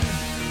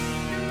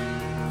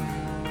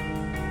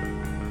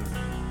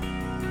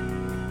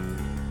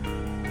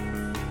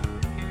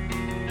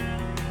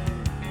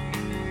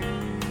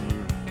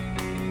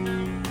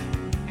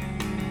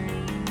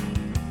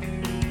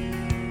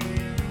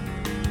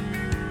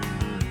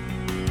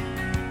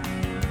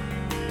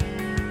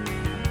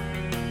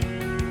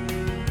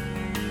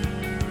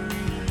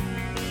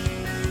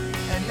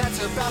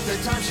about the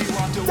time she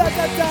walked away.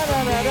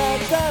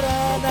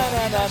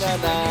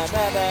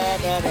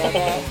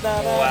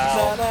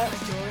 Wow.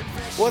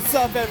 What's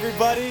up,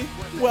 everybody?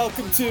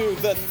 Welcome to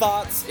the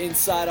Thoughts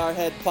Inside Our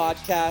Head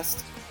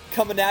podcast.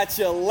 Coming at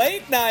you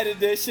late night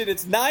edition.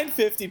 It's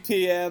 9:50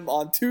 p.m.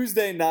 on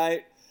Tuesday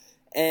night.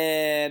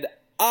 And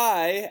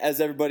I,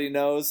 as everybody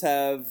knows,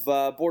 have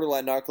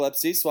borderline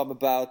narcolepsy, so I'm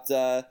about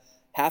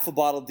half a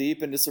bottle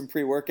deep into some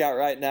pre-workout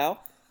right now.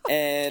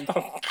 And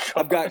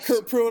I've got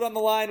Kurt Pruitt on the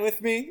line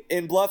with me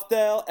in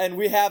Bluffdale, and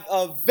we have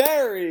a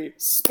very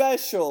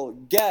special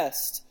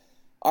guest,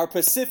 our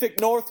Pacific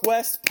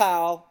Northwest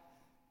pal,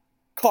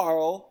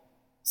 Carl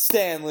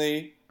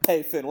Stanley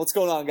Hayfin. What's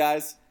going on,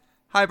 guys?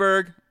 Hi,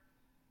 Berg.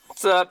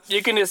 What's up?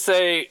 You can just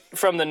say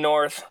from the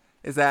north.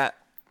 Is that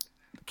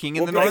King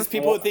in the Because North?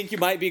 people would think you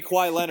might be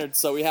Kawhi Leonard,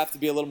 so we have to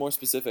be a little more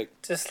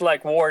specific. Just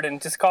like Warden.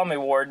 Just call me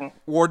Warden.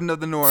 Warden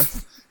of the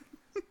North.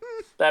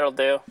 That'll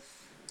do.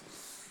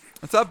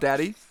 What's up,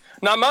 Daddy?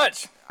 Not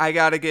much. I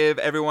gotta give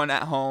everyone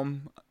at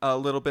home a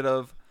little bit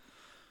of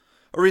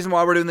a reason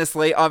why we're doing this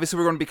late. Obviously,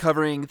 we're going to be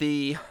covering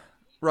the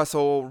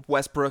Russell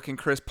Westbrook and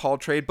Chris Paul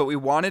trade, but we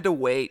wanted to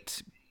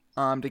wait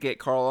to get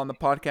Carl on the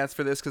podcast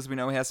for this because we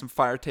know he has some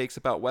fire takes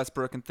about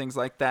Westbrook and things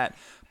like that.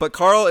 But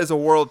Carl is a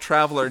world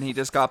traveler, and he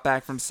just got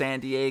back from San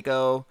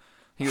Diego.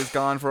 He was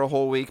gone for a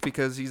whole week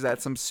because he's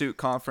at some suit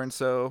conference.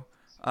 So,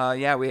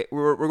 yeah,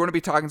 we're going to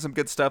be talking some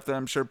good stuff that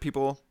I'm sure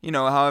people,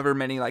 however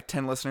many,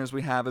 10 listeners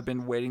we have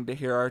been waiting to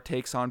hear our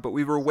takes on. But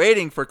we were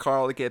waiting for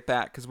Carl to get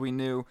back because we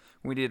knew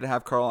we needed to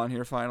have Carl on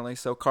here finally.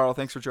 So, Carl,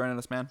 thanks for joining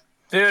us, man.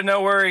 Dude,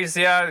 no worries.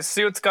 Yeah, a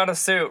suit's got a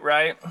suit,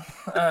 right?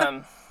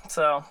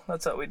 So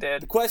that's what we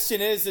did. The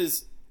question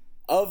is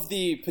of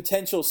the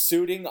potential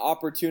suiting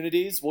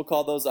opportunities, we'll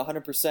call those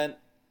 100%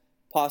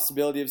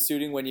 possibility of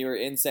suiting when you were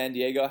in San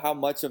Diego, how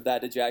much of that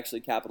did you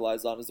actually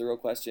capitalize on is the real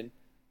question.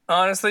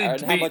 Honestly,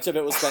 And how much of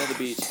it was spent at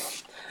the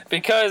beach?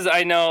 Because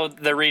I know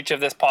the reach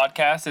of this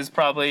podcast is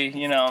probably,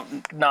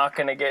 not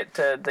going to get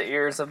to the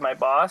ears of my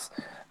boss,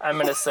 I'm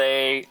going to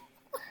say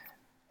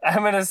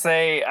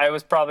I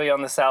was probably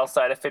on the south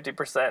side of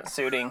 50%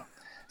 suiting.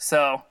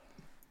 So,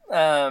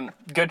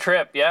 good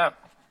trip, yeah.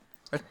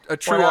 A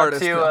true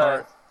artist at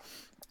heart.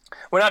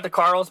 Went out to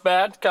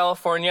Carlsbad,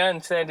 California,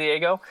 and San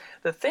Diego.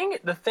 The thing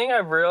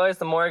I've realized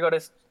the more I go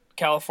to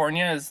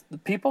California is the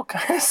people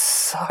kind of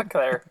suck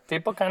there.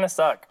 People kind of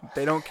suck.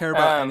 They don't care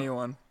about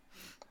anyone.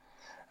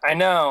 I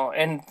know,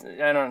 and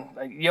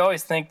you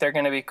always think they're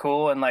going to be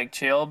cool and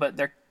chill, but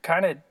they're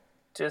kind of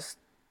just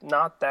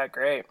not that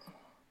great.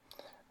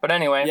 But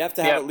anyway, you have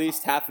to have at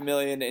least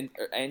 500,000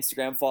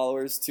 Instagram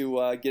followers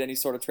to get any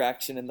sort of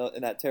traction in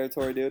that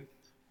territory, dude.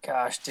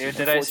 Gosh, dude,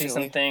 did I see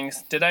some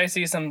things? Did I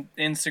see some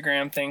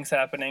Instagram things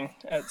happening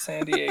at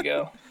San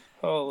Diego?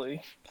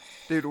 Holy.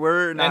 Dude,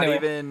 we're not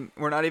even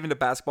to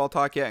basketball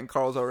talk yet, and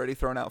Carl's already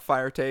thrown out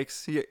fire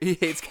takes. He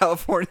hates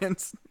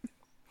Californians.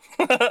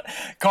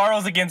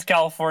 Carl's against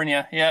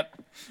California.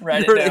 Yep.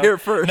 Right. You heard it here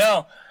first.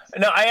 No,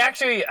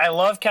 I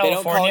love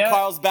California. They don't call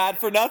Carl's bad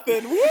for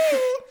nothing. Woo!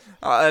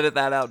 I'll edit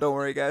that out. Don't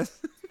worry, guys.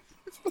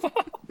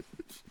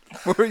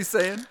 What were you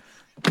saying?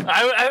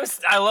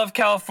 I love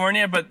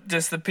California, but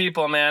just the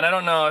people, man. I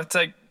don't know. It's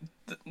like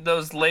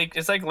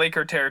it's like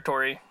Laker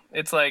territory.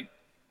 It's like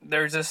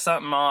there's just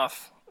something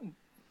off.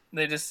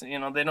 They just,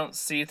 they don't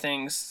see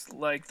things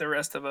like the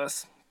rest of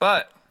us.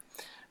 But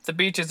the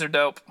beaches are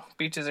dope.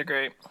 Beaches are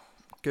great.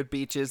 Good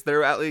beaches.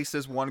 There at least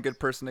is one good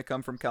person to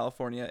come from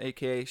California,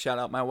 a.k.a. shout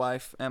out my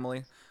wife,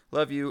 Emily.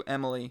 Love you,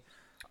 Emily.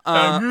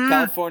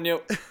 California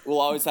will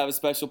always have a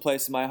special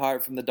place in my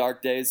heart from the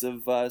dark days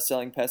of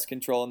selling pest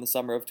control in the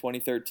summer of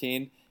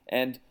 2013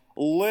 and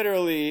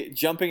literally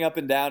jumping up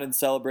and down and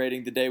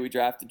celebrating the day we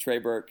drafted Trey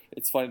Burke.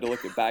 It's funny to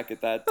look back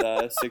at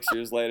that 6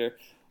 years later.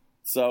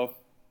 So,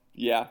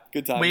 yeah,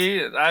 good times.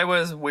 I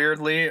was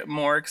weirdly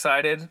more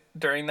excited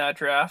during that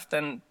draft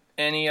than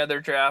any other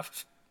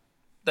draft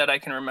that I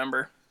can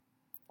remember.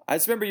 I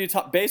just remember you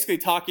basically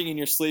talking in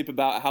your sleep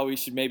about how we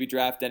should maybe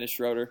draft Dennis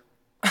Schroeder.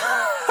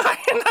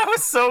 I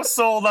was so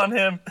sold on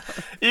him.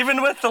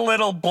 Even with the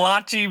little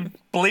blotchy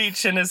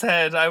bleach in his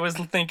head, I was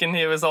thinking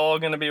it was all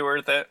going to be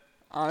worth it.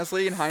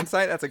 Honestly, in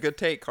hindsight, that's a good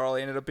take. Carl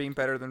ended up being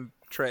better than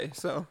Trey,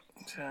 so.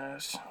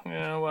 Gosh.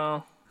 Yeah,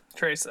 well,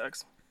 Trey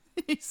sucks.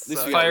 He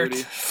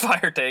sucks.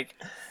 Fire take.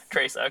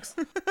 Trey sucks.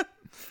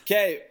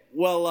 Okay,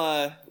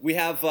 well, we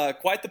have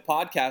quite the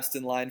podcast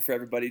in line for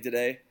everybody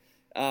today.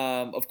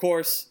 Of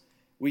course,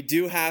 we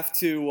do have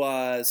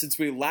to, since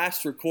we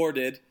last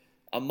recorded,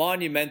 a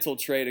monumental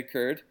trade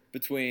occurred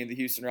between the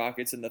Houston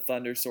Rockets and the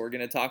Thunder, so we're going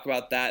to talk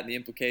about that and the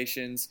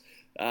implications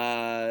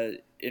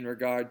in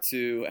regard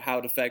to how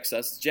it affects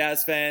us as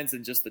Jazz fans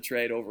and just the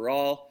trade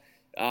overall.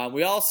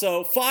 We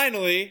also,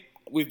 finally,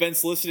 we've been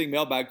soliciting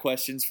mailbag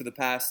questions for the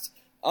past,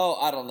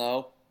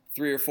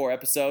 3 or 4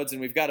 episodes, and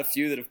we've got a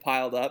few that have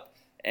piled up,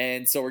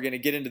 and so we're going to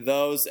get into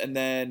those, and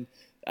then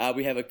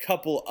we have a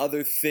couple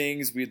other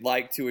things we'd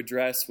like to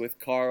address with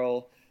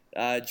Carl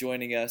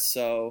joining us,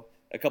 so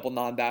a couple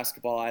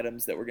non-basketball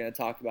items that we're going to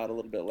talk about a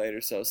little bit later.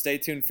 So stay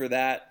tuned for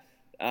that,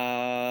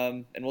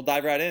 and we'll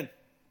dive right in.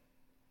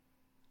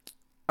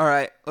 All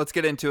right, let's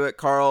get into it.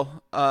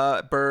 Carl,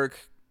 Berg,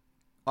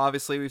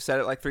 obviously we've said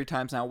it like 3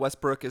 times now.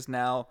 Westbrook is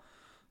now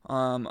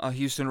a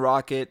Houston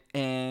Rocket,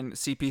 and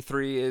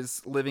CP3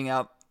 is living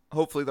out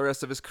hopefully the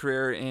rest of his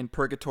career in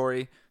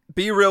purgatory.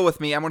 Be real with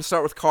me. I'm going to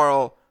start with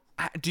Carl.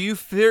 Do you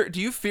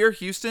fear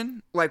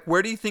Houston? Like,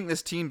 where do you think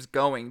this team's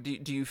going?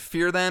 Do you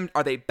fear them?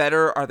 Are they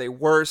better? Are they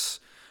worse?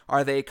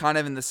 Are they kind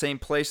of in the same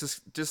place?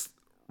 Just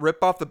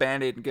rip off the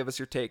Band-Aid and give us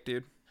your take,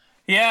 dude.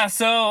 Yeah,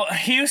 so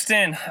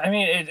Houston, I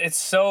mean, it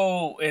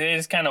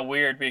is kind of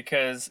weird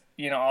because,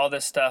 all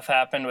this stuff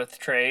happened with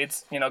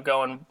trades,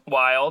 going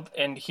wild,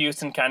 and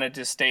Houston kind of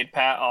just stayed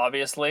pat,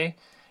 obviously.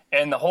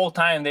 And the whole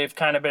time they've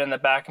kind of been in the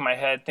back of my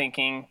head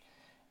thinking,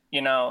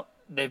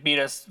 they beat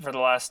us for the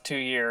last 2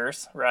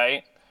 years,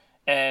 right?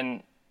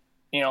 And,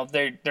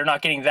 they're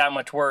not getting that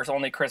much worse,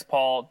 only Chris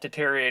Paul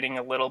deteriorating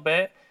a little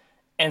bit.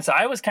 And so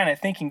I was kind of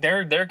thinking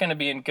they're going to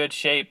be in good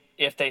shape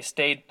if they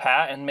stayed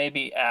pat and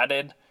maybe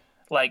added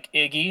like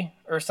Iggy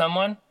or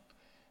someone.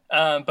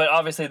 But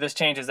obviously this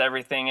changes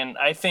everything. And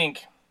I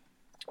think,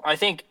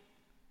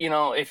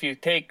 if you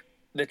take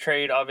the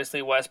trade,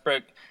 obviously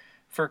Westbrook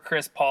for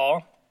Chris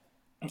Paul,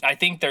 I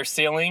think their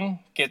ceiling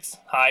gets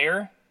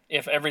higher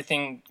if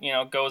everything,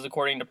 goes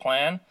according to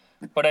plan.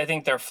 But I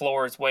think their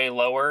floor is way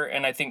lower.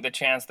 And I think the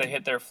chance they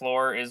hit their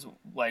floor is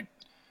like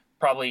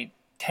probably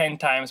 10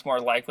 times more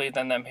likely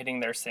than them hitting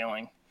their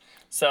ceiling.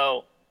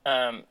 So,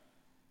 does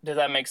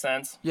that make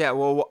sense? Yeah.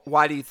 Well,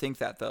 why do you think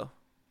that though?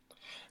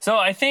 So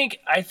I think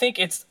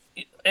it's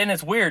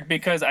weird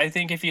because I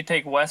think if you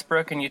take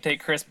Westbrook and you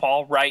take Chris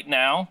Paul right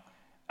now,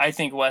 I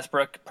think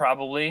Westbrook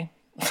probably,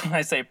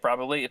 I say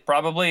probably, it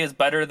probably is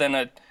better than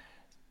a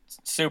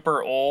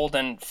super old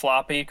and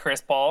floppy Chris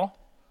Paul.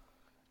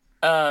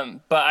 But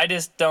I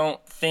just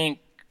don't think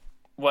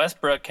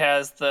Westbrook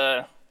has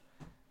I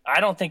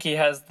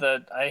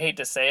hate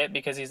to say it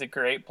because he's a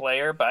great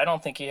player, but I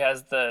don't think he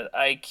has the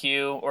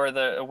IQ or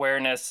the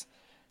awareness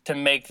to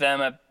make them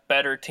a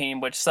better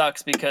team, which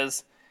sucks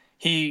because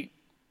he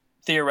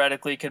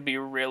theoretically could be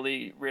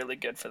really, really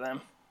good for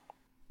them.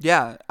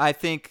 Yeah, I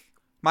think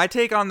my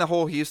take on the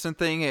whole Houston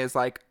thing is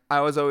like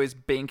I was always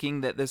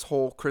banking that this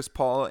whole Chris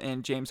Paul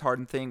and James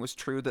Harden thing was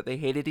true, that they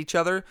hated each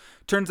other.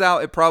 Turns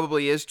out it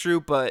probably is true,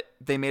 but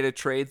they made a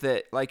trade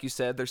that, like you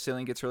said, their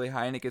ceiling gets really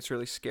high and it gets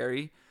really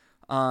scary.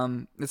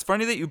 It's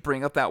funny that you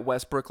bring up that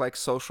Westbrook like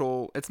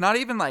social. It's not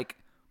even like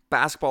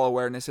basketball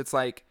awareness. It's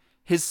like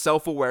his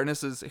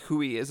self-awareness is who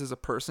he is as a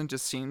person.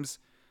 Just seems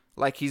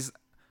like he's.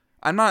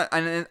 I'm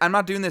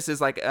not doing this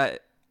as like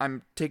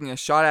I'm taking a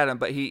shot at him,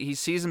 but he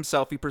sees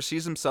himself. He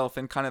perceives himself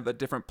in kind of a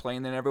different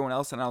plane than everyone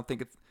else, and I don't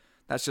think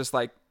that's just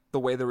like the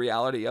way the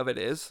reality of it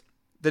is.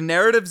 The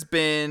narrative's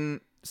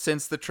been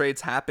since the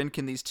trades happened,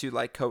 can these two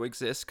like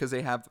coexist because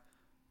they have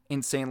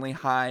insanely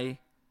high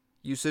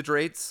usage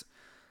rates.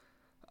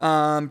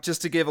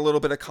 Just to give a little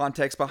bit of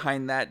context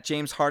behind that,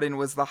 James Harden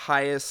was the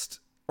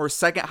highest or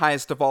second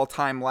highest of all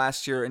time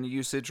last year in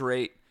usage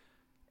rate,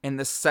 and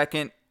he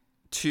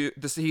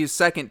is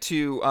second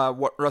to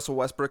Russell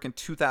Westbrook in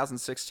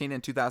 2016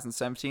 and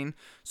 2017.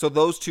 So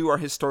those two are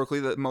historically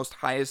the most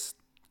highest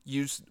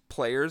used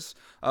players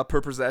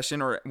per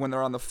possession or when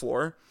they're on the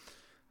floor.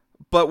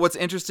 But what's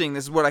interesting,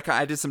 this is what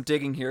I did some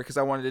digging here because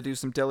I wanted to do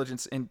some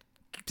diligence, and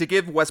to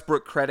give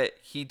Westbrook credit,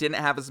 he didn't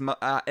have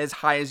as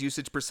high as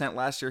usage percent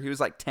last year. He was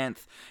like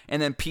 10th, and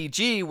then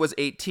PG was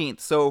 18th.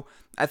 So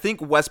I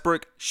think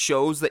Westbrook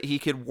shows that he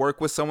could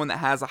work with someone that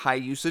has a high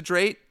usage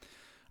rate.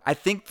 I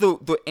think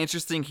the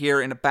interesting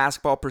here in a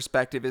basketball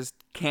perspective is,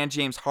 can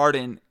James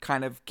Harden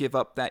kind of give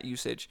up that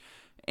usage?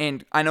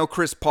 And I know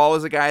Chris Paul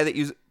is a guy that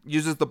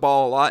uses the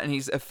ball a lot and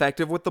he's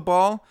effective with the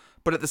ball,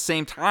 but at the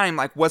same time,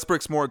 like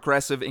Westbrook's more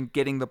aggressive in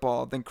getting the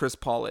ball than Chris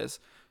Paul is.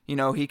 He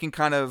can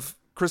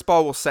Chris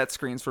Paul will set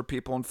screens for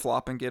people and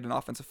flop and get an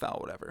offensive foul,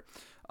 whatever.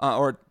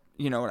 Or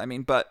you know what I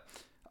mean? But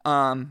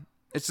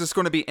it's just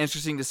going to be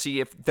interesting to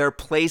see if their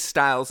play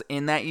styles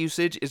in that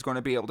usage is going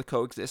to be able to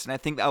coexist. And I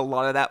think that a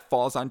lot of that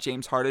falls on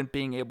James Harden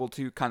being able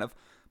to kind of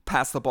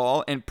pass the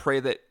ball and pray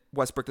that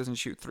Westbrook doesn't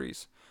shoot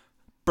threes.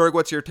 Berg,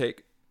 what's your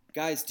take?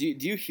 Guys, do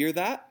you hear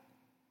that?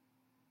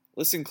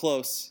 Listen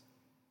close.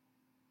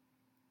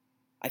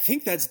 I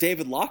think that's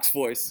David Locke's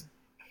voice.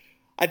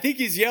 I think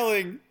he's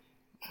yelling,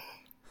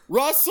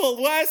 Russell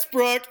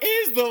Westbrook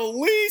is the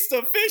least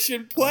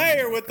efficient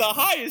player with the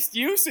highest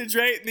usage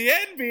rate in the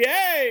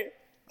NBA.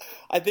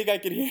 I think I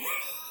can hear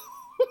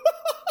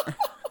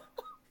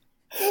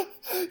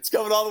it's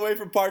coming all the way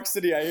from Park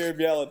City. I hear him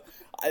yelling.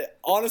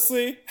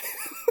 Honestly,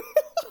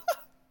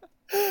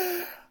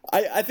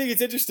 I think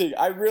it's interesting.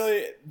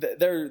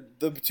 They're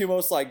the two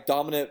most like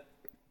dominant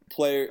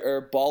player or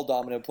ball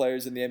dominant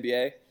players in the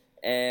NBA,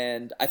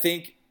 and I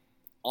think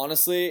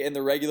honestly in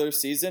the regular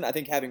season, I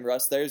think having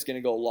Russ there is going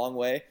to go a long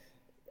way.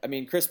 I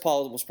mean, Chris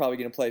Paul was probably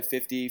going to play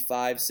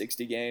 55,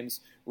 60 games.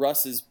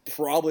 Russ is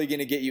probably going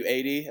to get you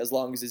 80 as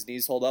long as his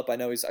knees hold up. I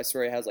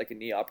swear he has like a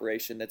knee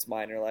operation that's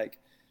minor, like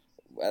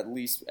at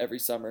least every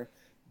summer.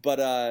 But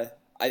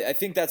I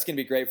think that's going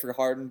to be great for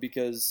Harden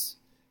because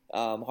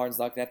Harden's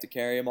not going to have to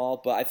carry him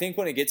all. But I think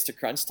when it gets to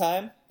crunch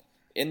time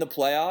in the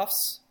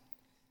playoffs,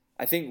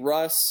 I think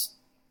Russ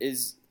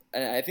is,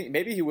 and I think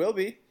maybe he will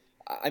be.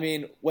 I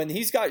mean, when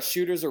he's got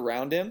shooters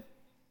around him,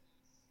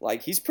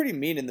 like he's pretty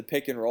mean in the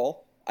pick and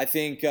roll. I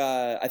think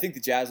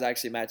the Jazz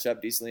actually match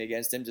up decently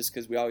against him just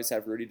because we always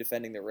have Rudy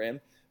defending the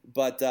rim.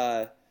 But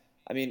I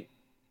mean,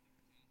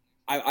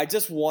 I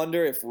just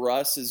wonder if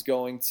Russ is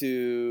going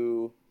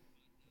to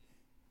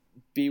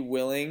be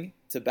willing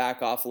to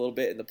back off a little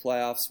bit in the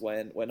playoffs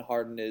when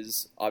Harden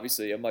is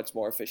obviously a much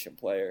more efficient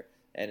player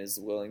and is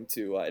willing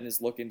to and is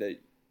looking to,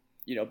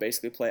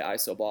 basically play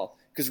iso ball.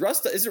 Because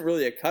Russ isn't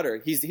really a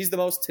cutter. He's the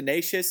most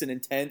tenacious and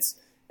intense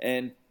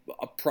and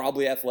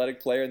probably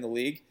athletic player in the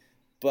league.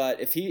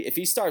 But if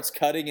he starts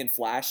cutting and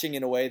flashing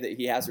in a way that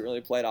he hasn't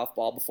really played off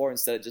ball before,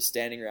 instead of just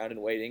standing around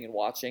and waiting and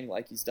watching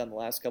like he's done the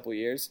last couple of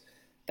years,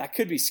 that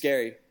could be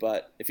scary.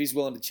 But if he's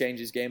willing to change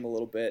his game a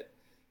little bit,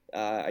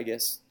 I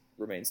guess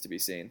remains to be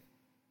seen.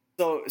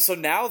 So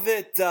now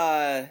that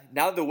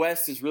the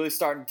West is really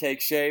starting to take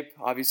shape,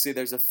 obviously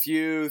there's a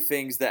few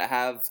things that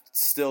have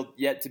still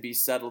yet to be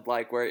settled,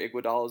 like where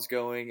Iguodala is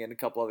going and a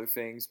couple other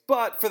things.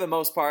 But for the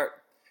most part,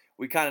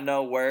 we kind of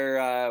know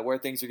where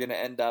things are going to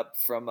end up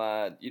from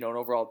an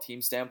overall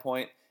team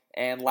standpoint.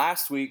 And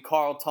last week,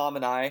 Kurt Tom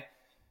and I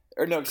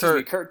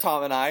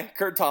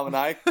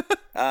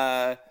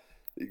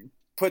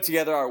put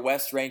together our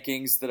West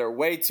rankings that are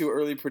way too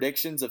early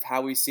predictions of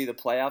how we see the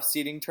playoff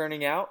seeding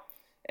turning out.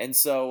 And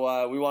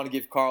so we want to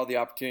give Carl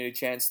the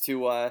chance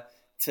to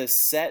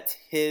set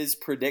his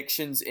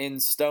predictions in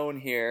stone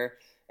here,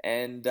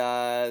 and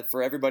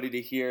for everybody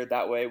to hear.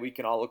 That way we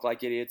can all look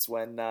like idiots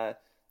when the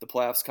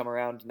playoffs come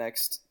around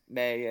next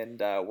May, and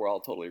we're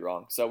all totally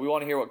wrong. So we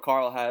want to hear what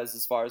Carl has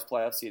as far as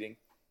playoff seeding.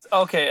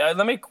 Okay,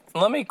 let me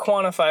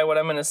quantify what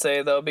I'm going to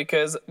say, though,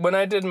 because when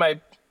I did my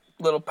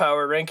little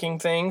power ranking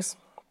things,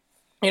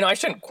 I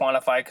shouldn't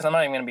quantify because I'm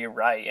not even going to be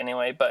right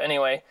anyway. But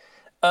anyway,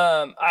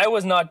 I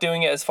was not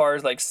doing it as far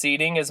as like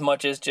seeding as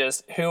much as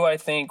just who I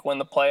think when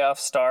the playoffs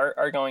start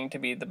are going to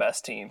be the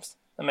best teams.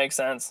 That makes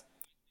sense?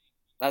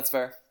 That's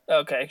fair.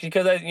 Okay,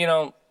 because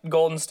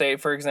Golden State,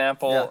 for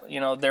example,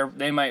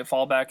 they might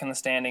fall back in the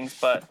standings,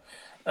 but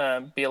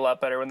be a lot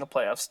better when the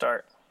playoffs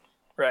start,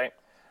 right?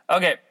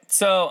 Okay,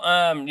 so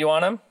you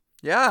want them?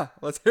 Yeah,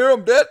 let's hear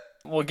them, Dit.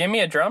 Well, give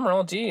me a drum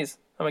roll. Jeez,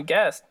 I'm a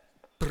guest.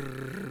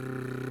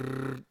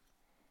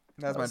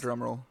 That's my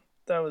drum roll.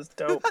 That was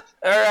dope.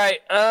 All right,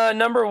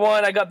 number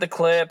one, I got the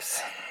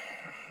Clips.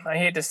 I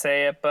hate to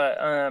say it, but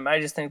I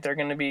just think they're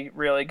going to be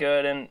really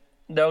good, and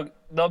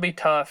they'll be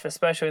tough,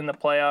 especially in the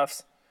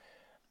playoffs.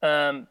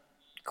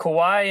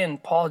 Kawhi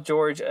and Paul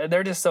George,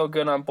 they're just so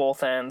good on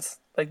both ends.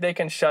 Like, they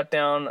can shut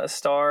down a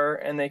star,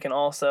 and they can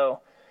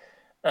also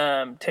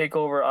take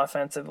over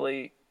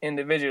offensively,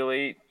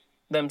 individually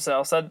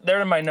themselves. So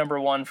they're my number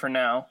one for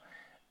now.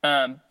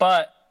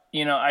 But,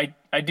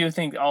 I do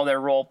think all their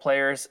role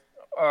players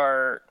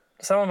are,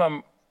 some of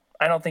them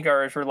I don't think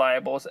are as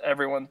reliable as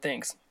everyone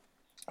thinks.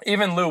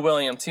 Even Lou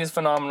Williams, he's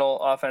phenomenal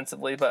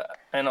offensively, but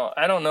I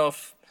don't know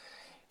if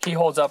he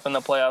holds up in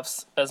the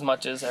playoffs as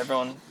much as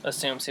everyone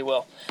assumes he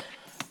will.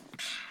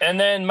 And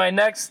then my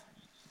next,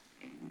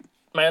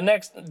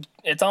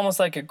 it's almost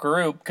like a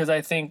group because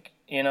I think,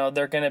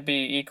 they're going to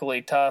be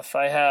equally tough.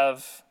 I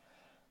have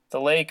the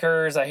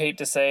Lakers, I hate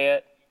to say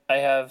it. I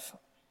have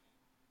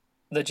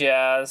the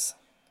Jazz,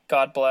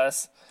 God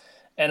bless.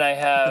 And I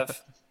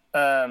have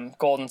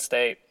Golden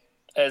State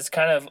as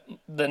kind of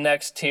the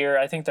next tier.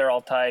 I think they're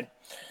all tied.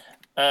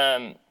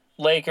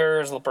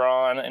 Lakers,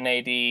 LeBron, and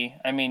AD.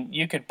 I mean,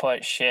 you could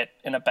put shit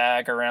in a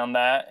bag around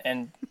that,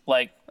 and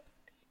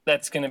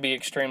that's going to be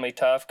extremely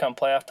tough come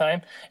playoff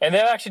time. And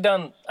they've actually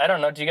done, I don't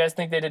know, do you guys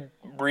think they did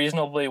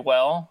reasonably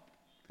well?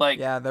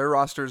 Yeah, their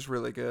roster's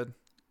really good.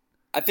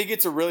 I think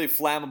it's a really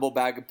flammable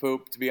bag of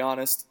poop, to be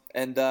honest.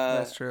 And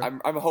that's true.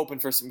 I'm hoping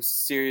for some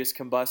serious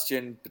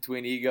combustion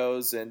between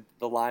egos and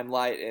the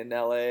limelight in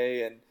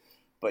LA.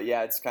 But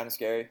yeah, it's kind of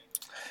scary.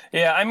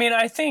 Yeah, I mean,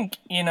 I think,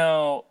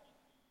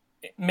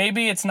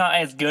 maybe it's not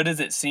as good as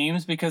it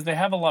seems because they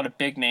have a lot of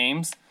big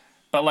names.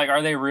 But,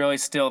 are they really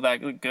still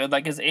that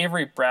good? Is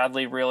Avery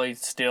Bradley really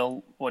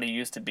still what he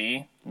used to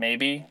be?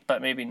 Maybe,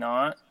 but maybe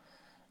not.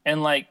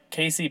 And,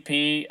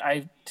 KCP,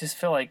 I just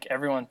feel like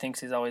everyone thinks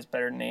he's always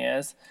better than he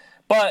is.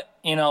 But,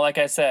 like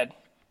I said,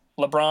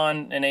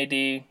 LeBron and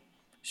AD,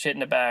 shit in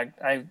the bag.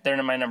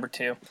 They're my number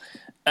two.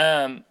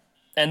 And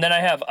then I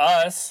have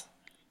us.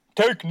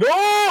 Take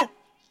note!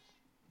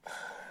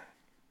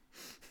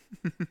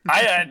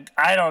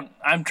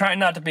 I'm trying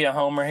not to be a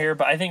homer here,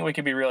 but I think we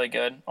could be really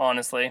good,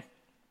 honestly.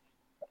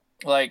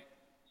 I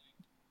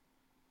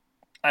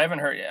haven't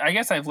heard, I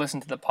guess I've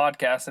listened to the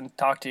podcast and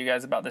talked to you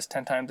guys about this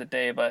 10 times a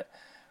day, but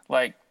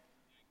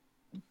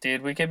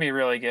dude, we could be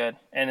really good,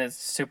 and it's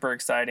super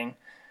exciting.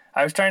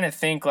 I was trying to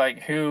think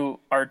who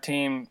our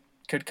team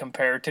could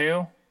compare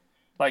to,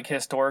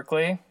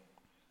 historically,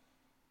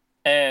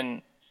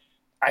 and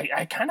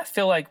I kind of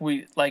feel like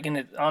we and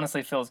it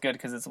honestly feels good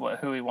because it's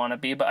who we want to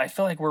be, but I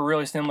feel like we're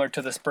really similar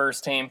to the Spurs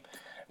team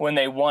when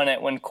they won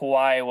it, when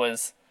Kawhi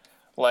was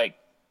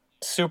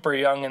super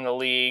young in the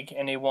league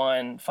and he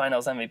won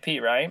Finals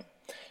MVP, right?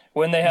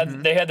 when they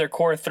had their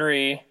core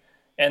three,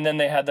 and then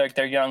they had like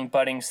their young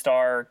budding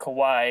star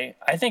Kawhi.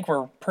 I think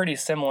we're pretty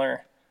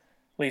similarly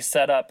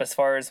set up as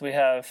far as we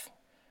have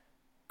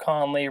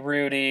Conley,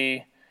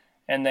 Rudy,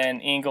 and then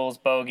Ingles,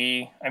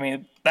 Bogey. I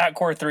mean, that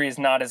core three is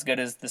not as good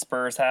as the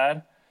Spurs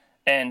had,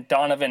 and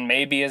Donovan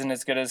maybe isn't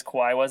as good as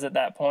Kawhi was at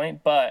that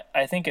point, but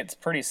I think it's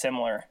pretty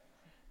similar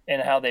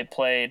in how they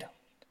played.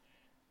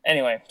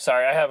 Anyway,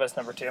 sorry, I have us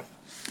number 2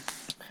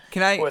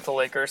 with the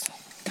Lakers.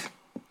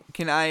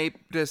 Can I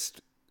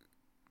just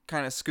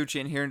kind of scooch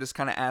in here and just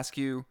kind of ask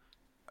you,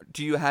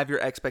 do you have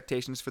your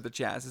expectations for the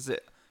Jazz? Is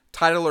it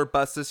title or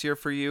bust this year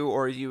for you,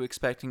 or are you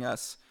expecting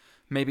us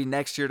maybe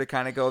next year to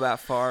kind of go that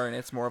far and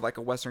it's more of like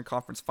a Western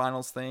Conference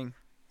Finals thing?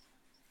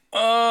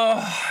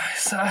 I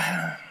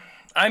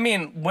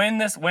mean,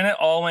 when it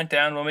all went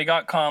down, when we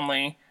got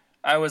Conley,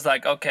 I was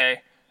like,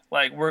 okay,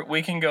 like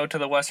we can go to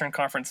the Western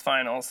Conference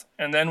Finals.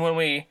 And then when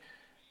we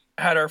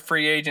had our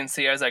free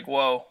agency, I was like,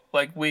 whoa,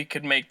 like we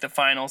could make the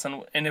finals.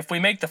 And if we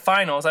make the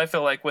finals, I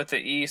feel like with the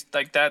East,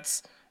 like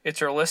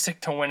it's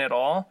realistic to win it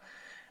all.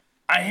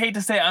 I hate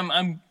to say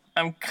I'm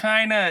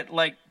kind of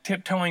like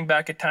tiptoeing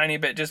back a tiny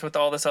bit just with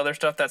all this other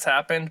stuff that's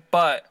happened,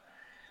 but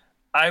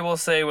I will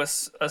say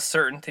with a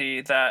certainty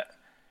that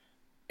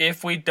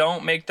if we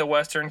don't make the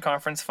Western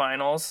Conference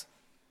Finals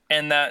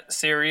and that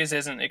series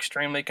isn't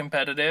extremely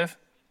competitive,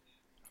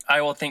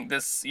 I will think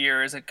this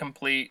year is a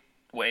complete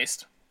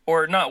waste.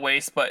 Or not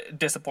waste, but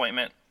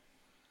disappointment.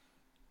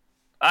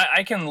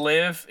 I can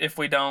live if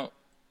we don't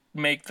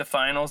make the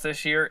finals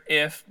this year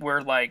if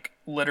we're like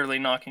literally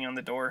knocking on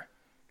the door.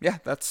 Yeah,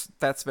 that's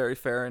very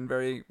fair and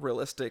very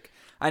realistic.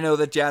 I know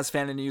the Jazz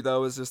fan in you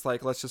though is just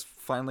like, let's just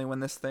finally win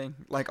this thing.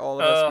 Like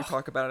all of us, we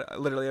talk about it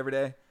literally every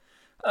day.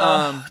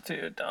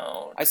 Dude,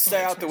 don't. I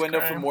stay out the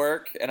window from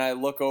work and I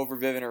look over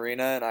Vivint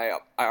Arena and I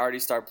already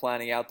start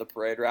planning out the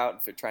parade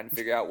route and trying to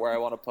figure out where I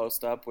want to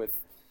post up with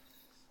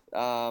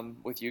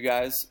you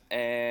guys,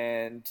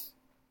 and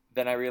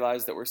then I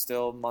realized that we're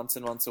still months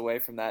and months away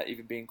from that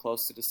even being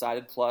close to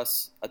decided,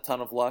 plus a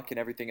ton of luck and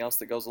everything else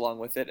that goes along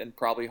with it, and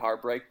probably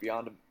heartbreak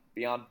beyond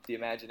the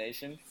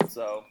imagination.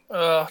 So,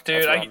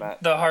 dude,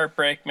 the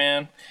heartbreak,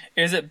 man.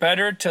 Is it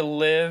better to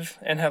live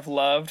and have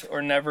loved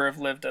or never have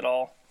lived at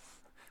all?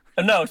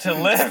 No, to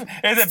live.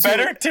 Is it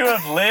better to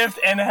have lived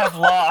and have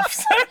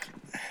lost?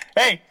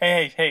 Hey.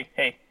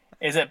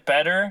 Is it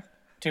better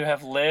to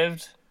have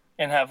lived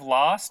and have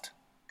lost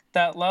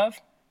that love,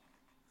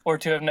 or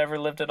to have never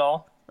lived at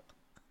all?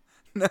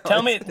 No,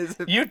 tell me,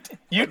 you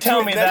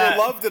tell me that. Never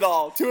loved it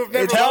all. To have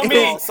never loved me,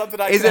 it all. Something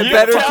I is it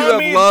better to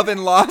have loved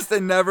and lost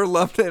than never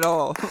loved at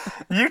all?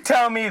 You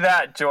tell me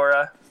that,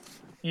 Jorah.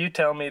 You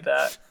tell me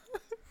that.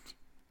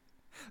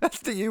 That's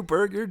to you,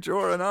 Berg. You're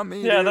Jorah, not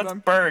me. Yeah, dude. that's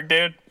Berg,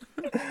 dude.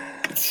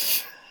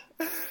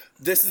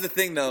 This is the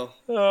thing, though.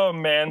 Oh,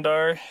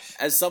 Mandar.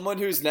 As someone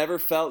who's never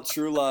felt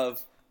true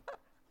love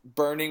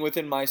burning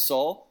within my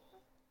soul,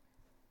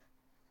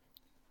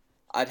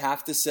 I'd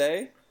have to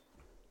say,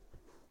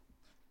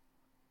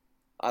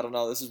 I don't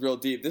know. This is real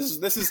deep. This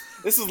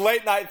is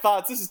late night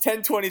thoughts. This is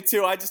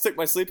 10:22. I just took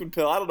my sleeping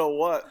pill. I don't know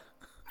what.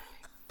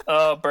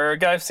 Oh,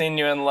 Berg, I've seen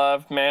you in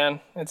love,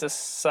 man. It's a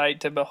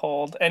sight to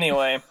behold.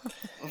 Anyway,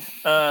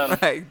 all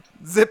right,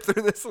 zip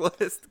through this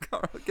list,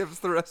 Carl. Give us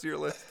the rest of your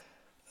list.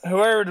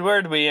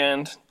 Where'd we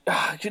end?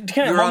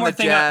 You're on the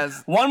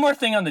Jazz. One more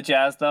thing on the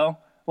Jazz, though.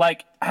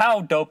 Like,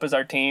 how dope is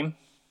our team?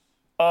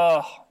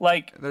 Oh,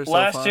 like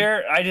last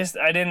year, I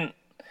didn't.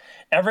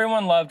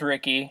 Everyone loved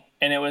Ricky,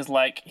 and it was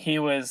like he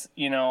was,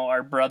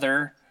 our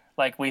brother.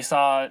 Like, we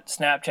saw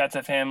Snapchats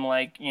of him,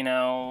 like,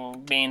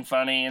 being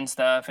funny and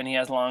stuff, and he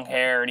has long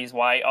hair, and he's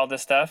white, all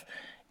this stuff.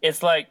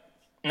 It's like,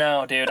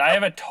 no, dude, I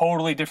have a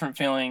totally different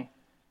feeling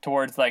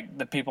towards, like,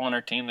 the people on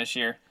our team this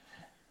year.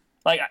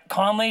 Like,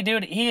 Conley,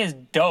 dude, he is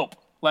dope.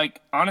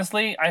 Like,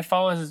 honestly, I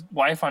follow his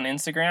wife on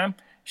Instagram.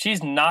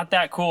 She's not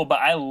that cool, but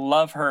I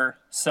love her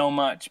so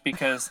much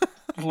because,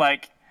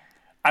 like,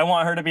 I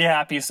want her to be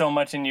happy so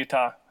much in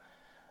Utah.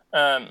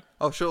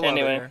 She'll love it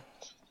here.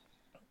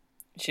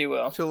 She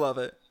will. She'll love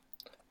it.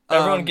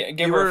 Everyone,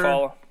 give her a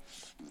follow.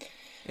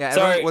 Yeah.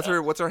 Sorry.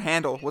 What's her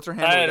handle? What's her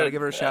handle? We gotta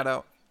give her a shout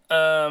out.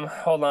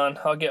 Hold on.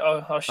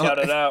 I'll shout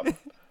it out.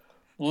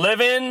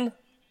 Livin'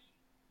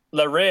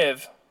 La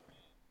Riv.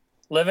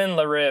 Livin'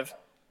 La Riv.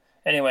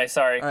 Anyway,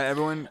 sorry. All right,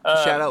 everyone.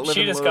 Shout out Livin' La Riv.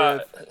 She just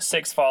got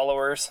 6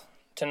 followers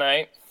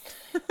tonight.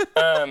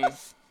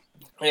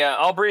 Yeah,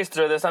 I'll breeze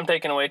through this. I'm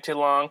taking way too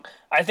long.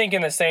 I think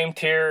in the same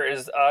tier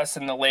as us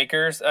and the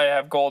Lakers, I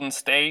have Golden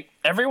State.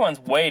 Everyone's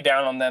way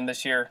down on them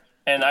this year,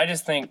 and I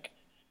just think,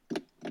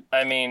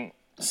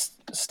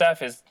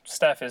 Steph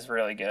is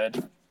really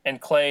good, and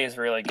Clay is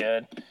really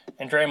good,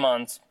 and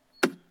Draymond's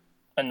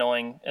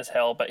annoying as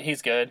hell, but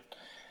he's good.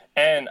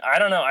 And I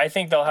don't know. I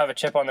think they'll have a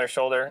chip on their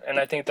shoulder, and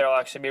I think they'll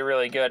actually be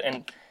really good.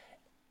 And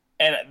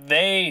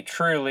they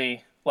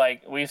truly,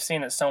 like, we've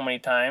seen it so many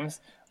times,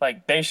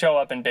 like, they show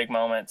up in big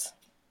moments.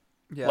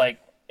 Yeah. Like,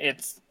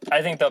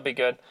 I think they'll be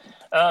good.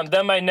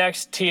 Then my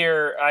next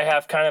tier, I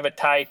have kind of a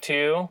tie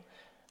too.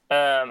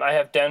 I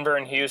have Denver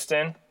and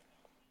Houston.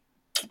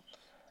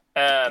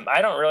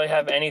 I don't really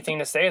have anything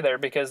to say there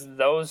because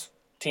those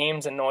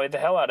teams annoyed the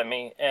hell out of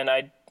me, and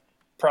I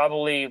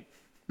probably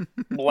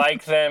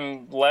like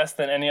them less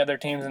than any other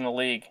teams in the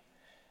league.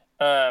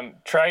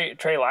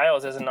 Trey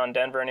Lyles isn't on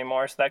Denver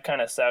anymore, so that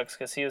kind of sucks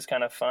because he was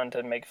kind of fun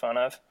to make fun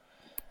of.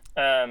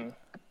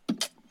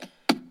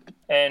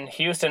 And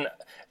Houston,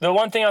 the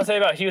one thing I'll say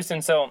about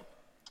Houston, so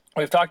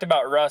we've talked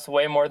about Russ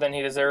way more than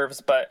he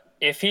deserves, but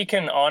if he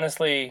can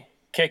honestly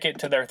kick it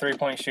to their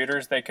three-point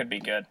shooters, they could be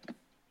good.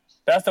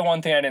 That's the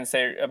one thing I didn't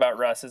say about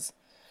Russ is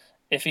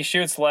if he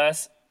shoots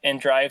less and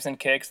drives and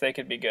kicks, they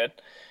could be good.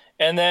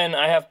 And then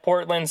I have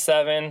Portland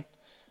 7.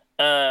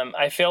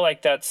 I feel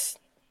like that's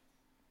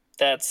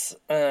is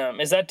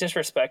that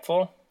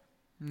disrespectful?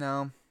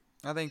 No,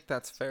 I think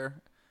that's fair.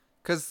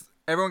 Because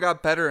everyone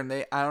got better, and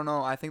I don't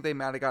know, I think they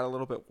might have got a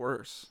little bit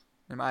worse,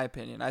 in my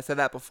opinion. I said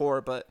that before,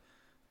 but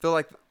I feel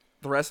like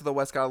the rest of the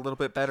West got a little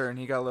bit better, and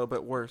he got a little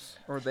bit worse.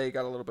 Or they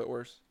got a little bit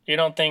worse. You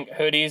don't think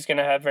Hoodie's going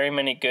to have very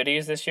many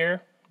goodies this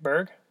year,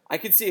 Berg? I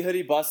could see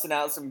Hoodie busting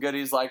out some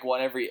goodies like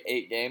one every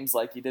 8 games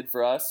like he did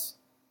for us.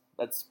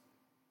 That's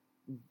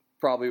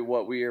probably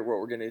what we're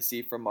going to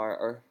see from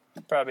our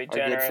Probably our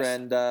generous. good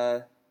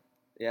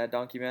friend,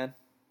 Donkey Man.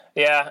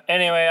 Yeah,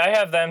 anyway, I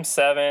have them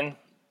 7,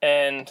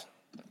 and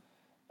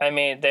I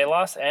mean, they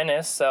lost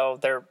Ennis, so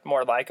they're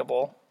more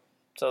likable,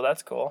 so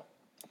that's cool.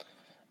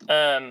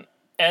 And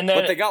then,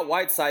 But they got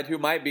Whiteside, who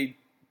might be,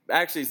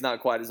 actually he's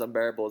not quite as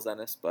unbearable as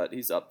Ennis, but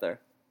he's up there.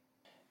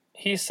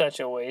 he's such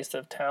a waste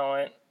of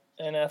talent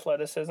and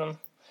athleticism.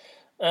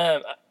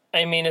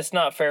 I mean, it's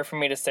not fair for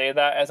me to say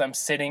that as I'm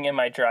sitting in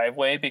my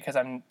driveway because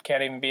I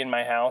can't even be in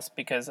my house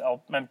because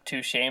I'm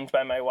too shamed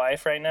by my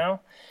wife right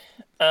now.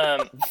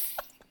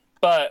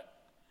 But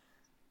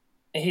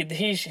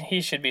he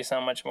should be so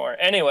much more.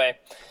 Anyway,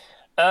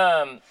 8,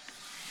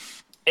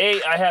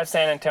 I have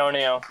San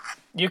Antonio.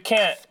 You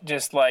can't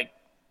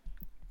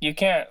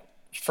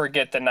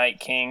forget the Night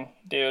King,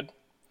 dude.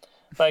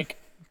 Like,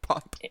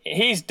 Pop.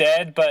 he's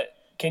dead, but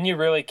can you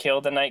really kill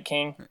the Night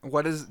King?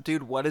 What is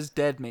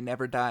dead may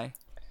never die.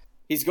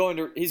 He's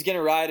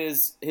gonna ride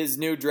his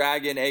new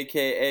dragon,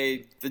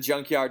 aka the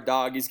Junkyard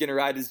Dog. He's gonna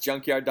ride his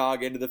Junkyard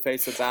Dog into the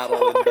face of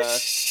battle and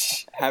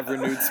have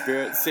renewed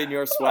spirit.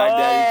 Senior Swag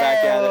Daddy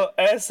back at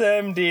it.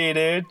 SMD,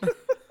 dude.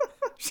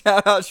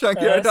 Shout out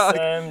Junkyard Dog.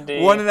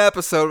 SMD. One an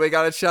episode. We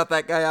gotta shout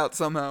that guy out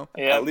somehow.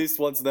 Yeah. At least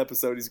once an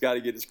episode, he's got to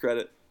get his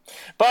credit.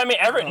 But I mean,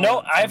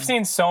 I've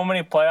seen so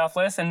many playoff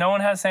lists, and no one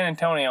has San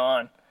Antonio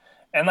on.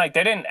 And like,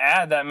 they didn't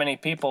add that many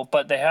people,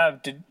 but they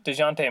have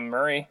DeJounte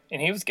Murray,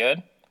 and he was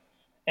good.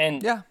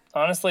 And Yeah.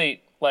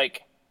 honestly,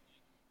 like,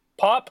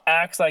 Pop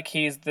acts like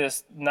he's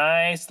this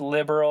nice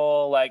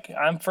liberal, like,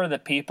 I'm for the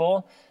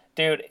people.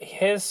 Dude,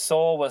 his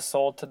soul was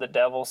sold to the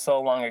devil so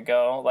long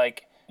ago.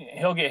 Like,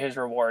 he'll get his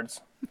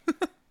rewards.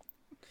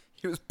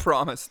 He was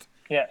promised.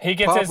 Yeah, he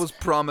gets Pop was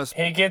promised.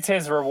 He gets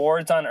his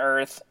rewards on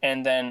Earth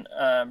and then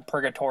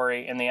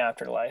purgatory in the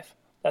afterlife.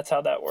 That's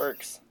how that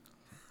works.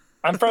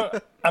 I'm from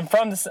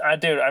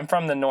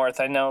the North.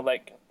 I know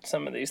like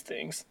some of these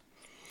things.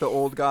 The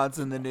old gods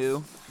and the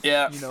new.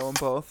 Yeah, You know them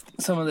both.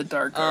 some of the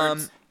dark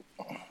arts.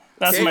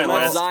 That's Okay, my you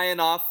left list. Zion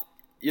off.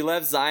 You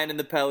left Zion and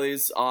the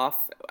Pellies off,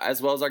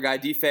 as well as our guy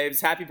D Faves.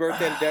 Happy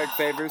birthday to Derek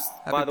Favors,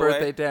 by Happy the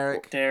birthday, way.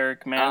 Derek.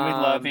 Derek, man, we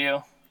love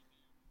you.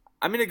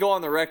 I'm gonna go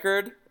on the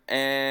record,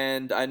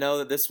 and I know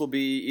that this will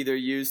be either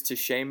used to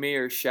shame me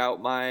or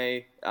shout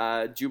my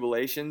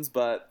jubilations,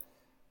 but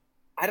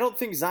I don't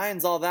think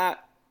Zion's all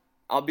that.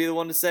 I'll be the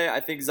one to say I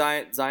think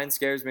Zion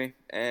scares me,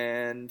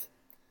 and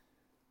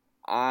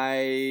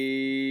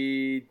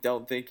I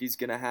don't think he's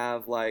gonna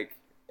have like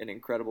an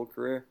incredible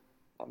career.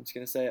 I'm just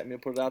gonna say it. I'm gonna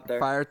put it out there.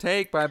 Fire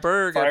take by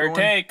Berg. Fire everyone.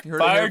 take. You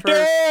heard it Fire here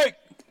first. take.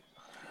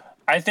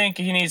 I think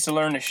he needs to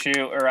learn to shoot,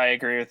 or I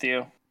agree with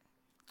you.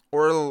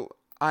 Or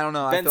I don't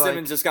know. I Ben feel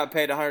Simmons like just got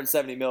paid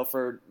 $170 million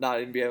for not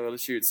even being able to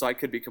shoot, so I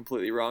could be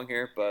completely wrong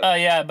here. But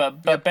Yeah,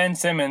 but Ben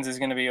Simmons is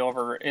going to be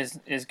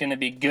is going to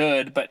be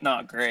good, but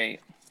not great.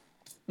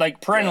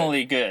 Like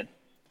perennially good,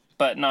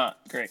 but not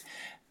great.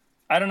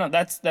 I don't know.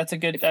 That's a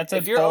good. That's a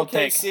if you're bold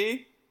take.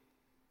 OKC,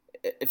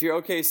 if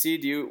you're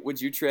OKC, would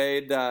you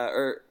trade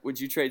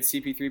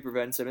CP3 for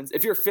Ben Simmons?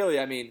 If you're Philly,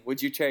 I mean,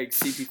 would you trade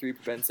CP3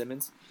 for Ben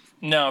Simmons?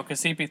 No, because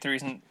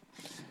CP3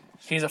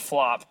 he's a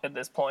flop at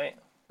this point.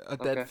 a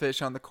dead Okay.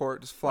 fish on the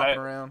court just flopping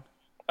around.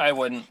 I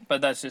wouldn't,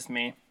 but that's just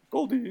me.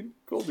 Goldine.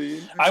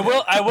 I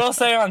will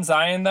say on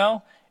Zion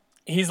though,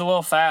 he's a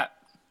little fat.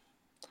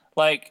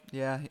 Like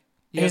Yeah,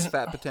 he has He's-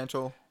 fat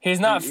potential. he's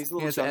not He's a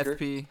He little has chunker.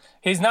 FP.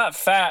 he's not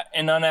fat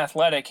and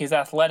unathletic. He's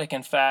athletic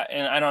and fat,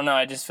 and I don't know.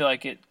 I just feel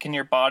like can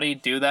your body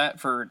do that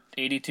for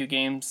 82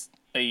 games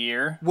a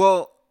year?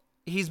 Well,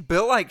 he's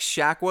built like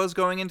Shaq was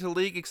going into the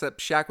league, except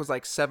Shaq was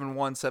like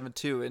 7'1",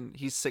 7'2", and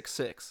he's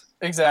 6'6".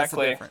 Exactly. That's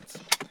the difference.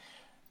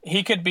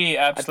 He could be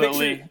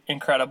absolutely picture-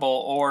 incredible,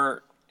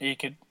 or he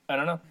could, I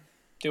don't know,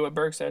 do what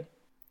Berg said.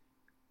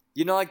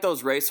 You know, like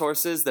those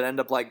racehorses that end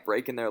up like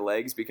breaking their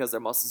legs because their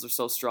muscles are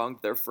so strong,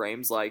 their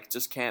frames like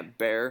just can't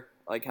bear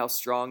like how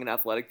strong and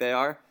athletic they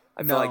are.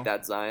 I feel No. like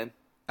that's Zion.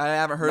 I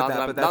haven't heard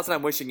that, but not that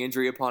I'm wishing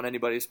injury upon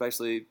anybody,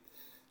 especially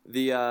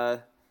the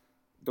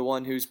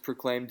one who's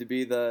proclaimed to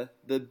be the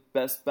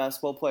best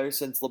basketball player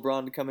since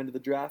LeBron to come into the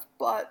draft.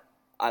 But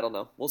I don't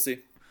know. We'll see.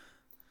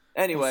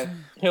 Anyway,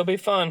 He'll be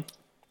fun.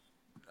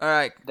 all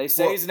right. they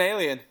say he's an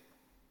alien.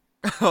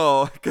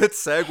 Oh, good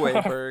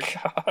segue, Berg.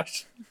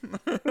 Gosh.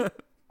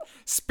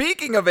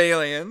 Speaking of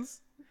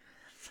aliens,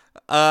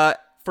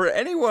 for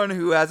anyone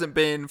who hasn't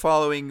been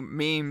following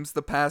memes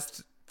the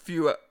past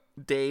few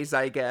days,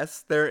 I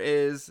guess, there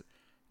is...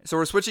 So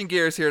we're switching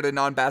gears here to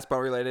non-basketball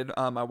related.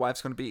 My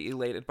wife's going to be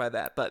elated by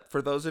that. But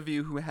for those of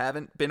you who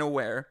haven't been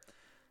aware,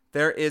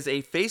 there is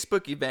a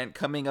Facebook event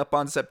coming up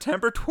on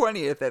September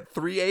 20th at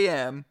 3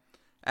 a.m.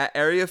 at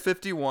Area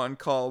 51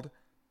 called...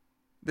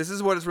 This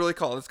is what it's really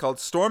called. It's called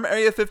Storm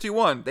Area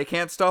 51. They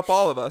can't stop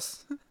all of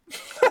us.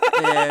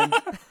 and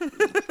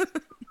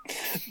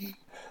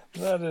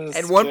That is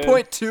and good.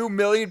 1.2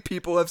 million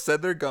people have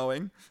said they're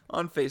going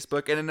on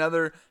Facebook, and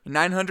another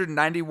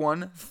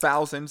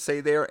 991,000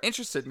 say they are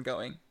interested in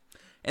going.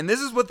 And this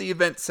is what the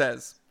event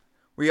says.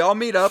 We all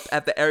meet up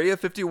at the Area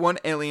 51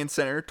 Alien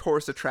Center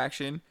tourist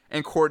attraction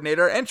and coordinate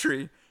our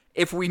entry.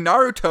 If we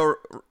Naruto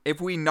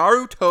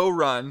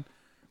run,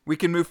 we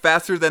can move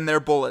faster than their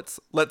bullets.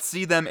 Let's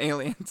see them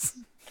aliens.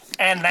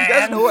 And You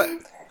guys know what?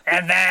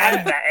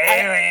 then the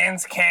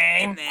aliens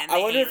came. And then I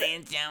the wonder if-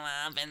 aliens show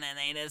up, and then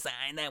they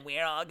decide that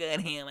we're all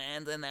good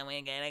humans, and then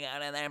we're gonna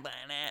go to their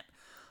planet.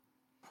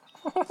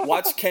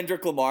 Watch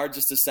Kendrick Lamar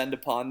just descend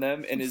upon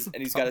them, and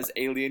he's got his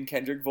alien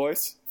Kendrick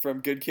voice from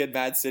Good Kid,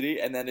 Mad City,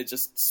 and then it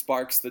just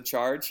sparks the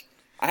charge.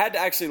 I had to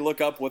actually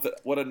look up what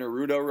a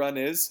Naruto run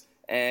is,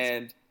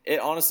 and it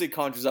honestly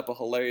conjures up a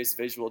hilarious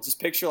visual. Just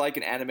picture like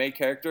an anime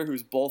character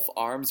whose both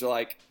arms are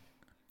like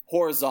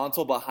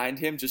horizontal behind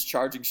him, just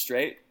charging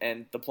straight,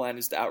 and the plan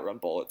is to outrun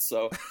bullets.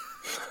 So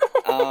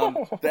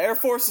the Air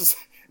Force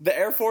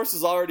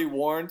has already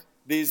warned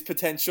these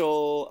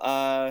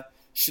potential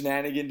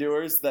shenanigan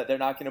doers that they're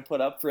not going to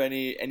put up for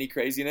any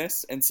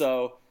craziness. And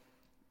so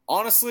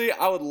honestly,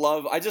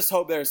 I just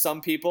hope there are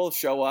some people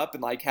show up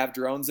and like have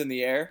drones in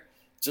the air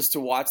just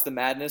to watch the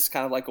madness,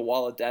 kind of like a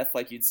Wall of Death,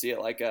 like you'd see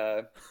it like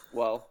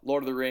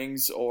Lord of the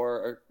Rings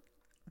or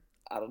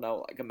I don't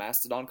know, like a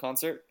Mastodon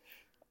concert.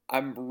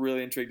 I'm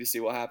really intrigued to see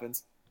what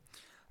happens.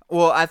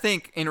 Well, I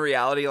think in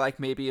reality, like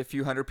maybe a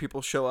few hundred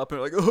people show up and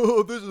are like,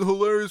 oh, this is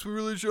hilarious, we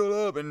really showed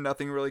up, and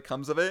nothing really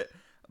comes of it.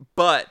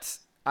 But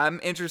I'm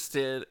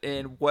interested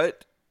in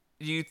what's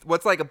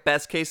like a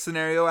best case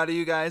scenario out of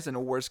you guys and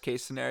a worst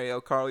case scenario.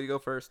 Carl, you go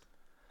first.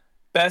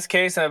 Best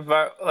case of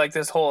like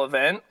this whole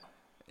event.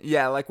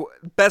 Yeah, like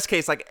best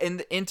case, like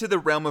into the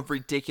realm of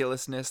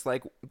ridiculousness,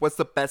 like what's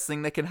the best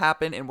thing that can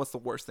happen and what's the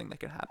worst thing that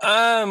can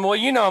happen? Well,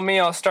 you know me,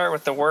 I'll start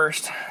with the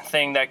worst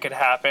thing that could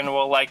happen.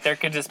 Well, like there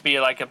could just be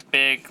like a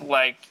big,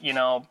 like, you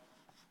know,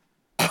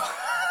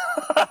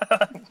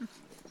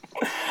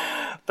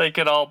 they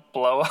could all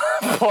blow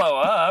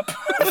up.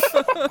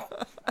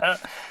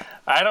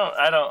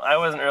 I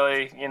wasn't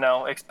really, you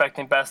know,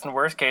 expecting best and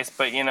worst case,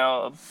 but you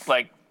know,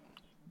 like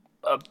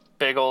a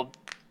big old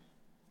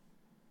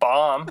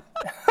bomb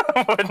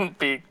wouldn't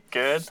be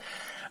good.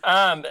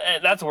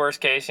 That's worst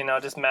case, you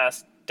know, just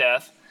mass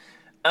death.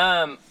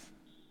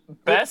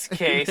 Best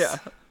case. Yeah.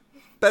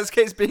 Best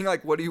case being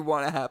like, what do you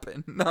want to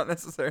happen? Not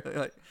necessarily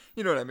like,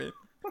 you know what I mean?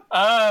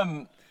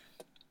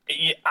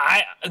 Yeah,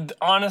 I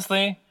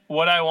honestly,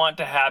 what I want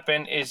to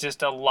happen is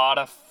just a lot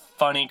of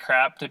funny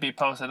crap to be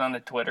posted on the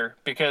Twitter,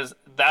 because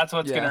that's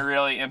what's going to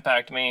really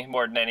impact me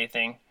more than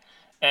anything.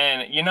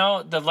 And you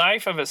know, the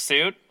life of a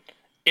suit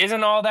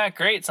isn't all that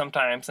great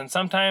sometimes. And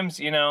sometimes,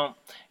 you know,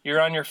 you're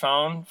on your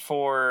phone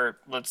for,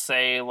 let's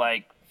say,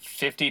 like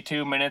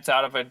 52 minutes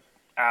out of an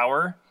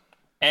hour,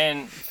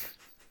 and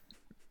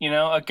you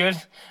know, a good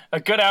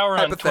hour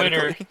on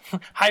Twitter,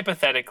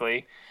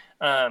 hypothetically,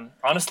 on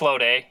a slow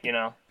day, you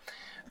know,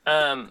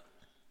 you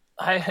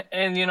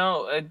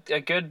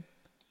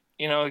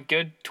know, a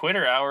good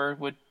Twitter hour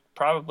would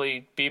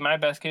probably be my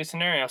best case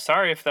scenario.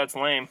 Sorry if that's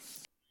lame.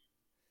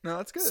 No,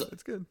 that's good.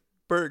 That's good.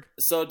 Berg.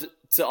 So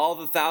to all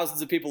the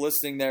thousands of people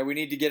listening there, we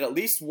need to get at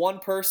least one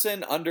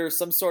person under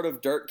some sort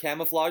of dirt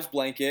camouflage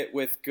blanket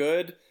with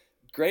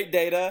great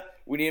data.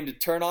 We need him to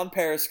turn on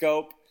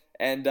Periscope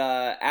and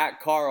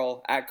at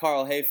Carl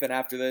Hafen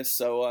after this,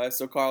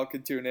 so Carl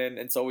can tune in,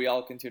 and so we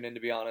all can tune in, to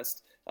be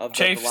honest, of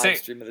the live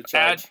stream of the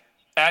charge.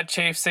 At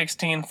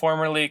Chafe16,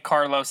 formerly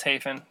Carlos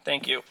Hafen.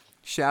 Thank you.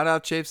 Shout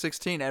out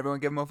Chafe16. Everyone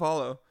give him a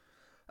follow.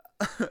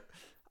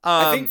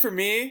 I think for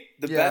me,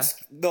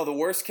 the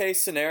worst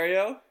case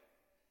scenario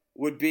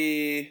would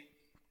be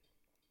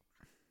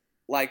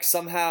like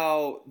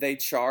somehow they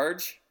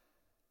charge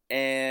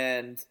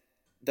and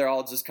they're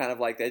all just kind of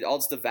like, they all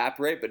just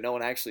evaporate, but no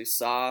one actually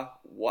saw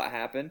what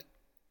happened,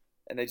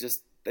 and they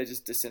just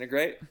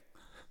disintegrate.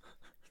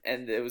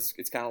 And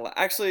it's kind of like,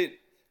 actually,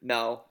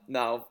 no.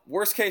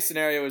 Worst case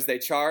scenario is they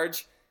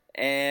charge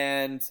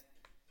and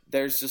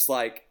there's just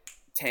like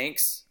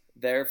tanks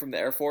there from the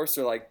Air Force,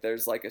 or like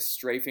there's like a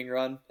strafing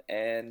run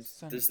and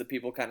just the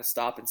people kind of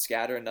stop and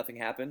scatter and nothing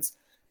happens.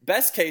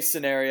 Best case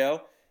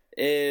scenario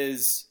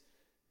is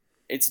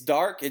it's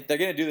dark. They're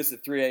gonna do this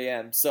at 3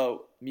 a.m.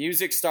 So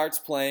music starts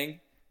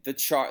playing.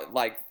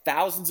 Like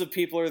thousands of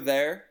people are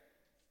there.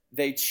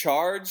 They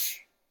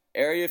charge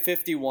Area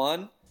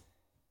 51.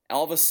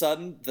 All of a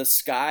sudden, the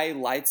sky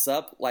lights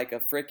up like a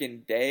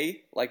freaking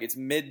day, like it's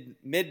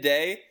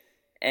midday,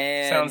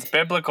 and Sounds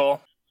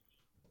biblical.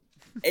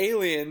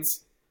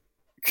 aliens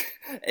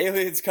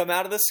come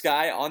out of the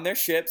sky on their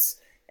ships,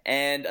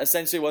 and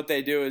essentially what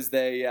they do is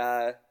they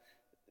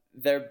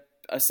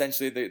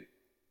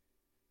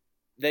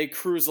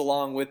cruise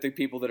along with the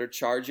people that are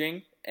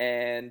charging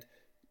and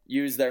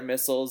use their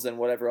missiles and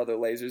whatever other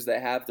lasers they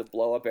have to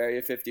blow up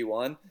Area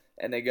 51,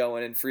 and they go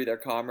in and free their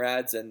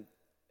comrades, and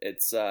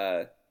it's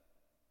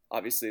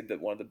obviously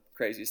one of the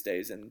craziest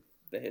days in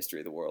the history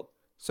of the world.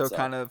 So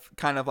kind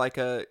of like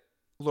a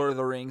Lord of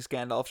the Rings,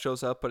 Gandalf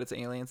shows up, but it's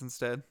aliens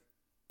instead.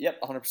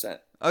 Yep, 100%.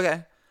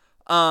 Okay.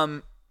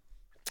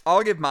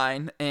 I'll give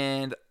mine,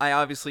 and I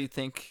obviously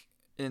think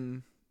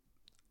in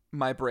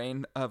my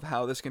brain of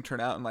how this can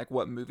turn out in like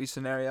what movie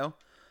scenario.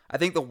 I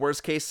think the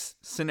worst case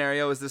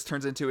scenario is this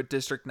turns into a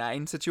District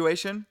 9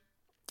 situation,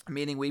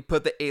 meaning we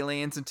put the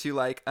aliens into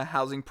like a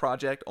housing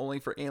project only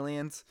for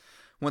aliens.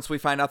 Once we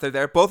find out they're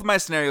there, both of my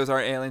scenarios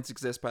are aliens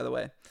exist, by the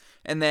way.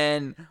 And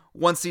then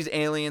once these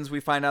aliens, we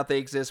find out they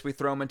exist, we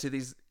throw them into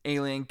these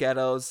alien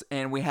ghettos,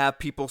 and we have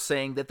people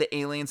saying that the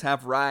aliens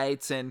have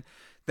rights, and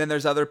then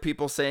there's other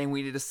people saying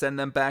we need to send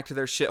them back to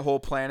their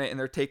shithole planet, and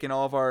they're taking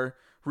all of our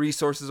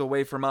resources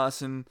away from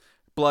us, and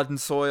blood and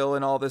soil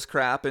and all this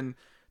crap, and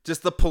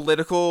just the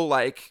political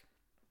like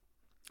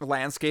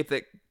landscape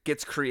that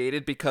gets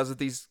created because of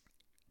these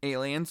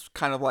aliens,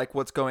 kind of like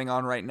what's going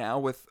on right now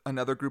with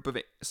another group of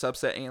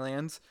subset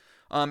aliens.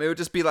 It would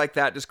just be like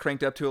that, just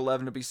cranked up to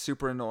 11 to be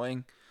super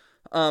annoying.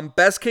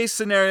 Best case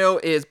scenario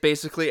is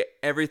basically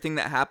everything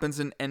that happens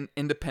in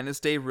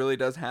Independence Day really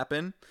does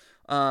happen.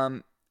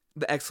 The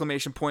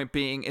exclamation point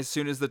being, as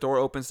soon as the door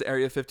opens to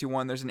Area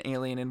 51, there's an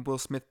alien and Will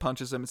Smith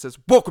punches him and says,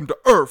 "Welcome to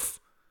Earth!"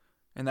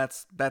 And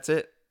that's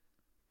it.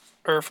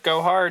 Earth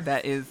go hard.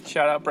 That is...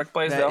 Shout out Brick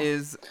Blaisdell. That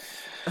is...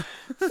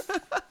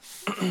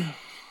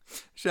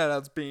 Shout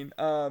outs, Bean.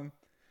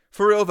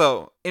 For real,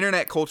 though,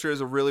 internet culture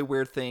is a really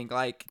weird thing.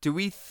 Like, do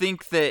we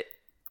think that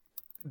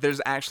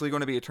there's actually going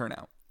to be a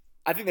turnout?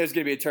 I think there's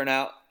going to be a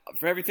turnout.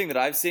 From everything that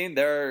I've seen,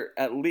 there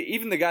at least,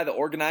 even the guy that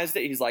organized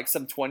it, he's like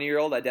some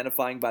 20-year-old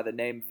identifying by the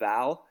name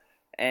Val,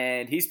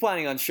 and he's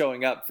planning on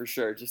showing up for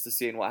sure just to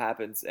see what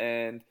happens.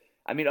 And,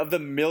 I mean, of the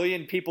 1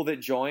 million people that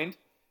joined,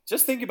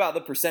 just think about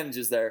the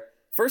percentages there.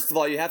 First of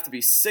all, you have to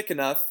be sick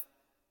enough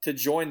to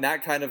join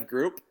that kind of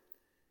group.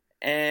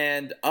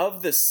 And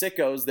of the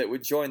sickos that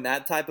would join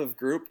that type of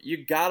group, you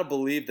gotta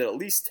believe that at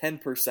least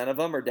 10% of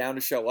them are down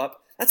to show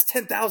up. That's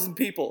 10,000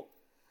 people.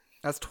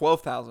 That's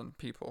 12,000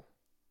 people.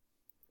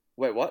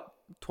 Wait, what?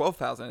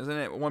 12,000, isn't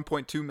it?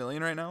 1.2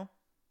 million right now?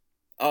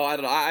 Oh, I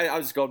don't know. I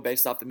was just going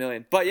based off the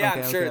million. But yeah,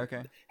 okay, I'm sure.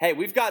 Okay. Hey,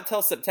 we've got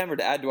till September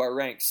to add to our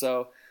ranks,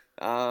 so...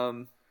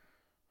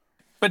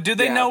 But do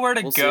they know where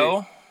to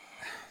go? See.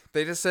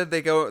 They just said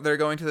they're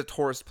going to the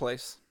tourist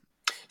place.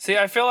 See,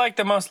 I feel like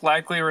the most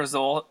likely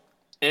result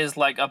is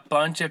like a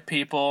bunch of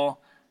people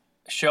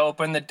show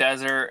up in the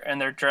desert and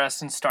they're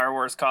dressed in Star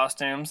Wars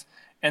costumes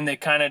and they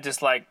kind of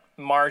just like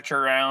march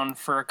around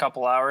for a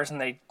couple hours and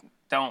they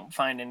don't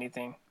find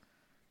anything.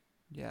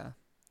 Yeah.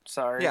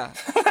 Sorry. Yeah.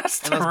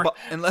 That's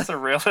unless the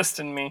realist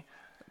in me.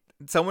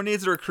 Someone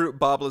needs to recruit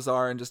Bob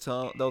Lazar and just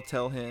he'll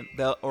tell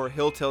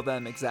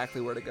them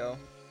exactly where to go.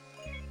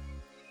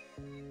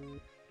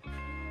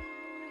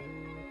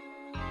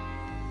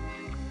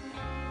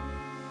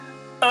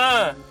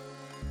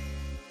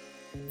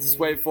 Just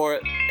wait for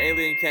it.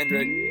 Alien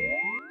Kendrick.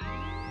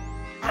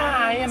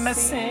 I am a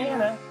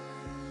sinner.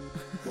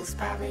 Who's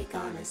probably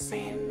gonna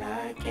sin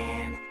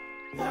again?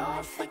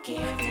 Lord,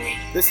 forgive me.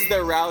 This is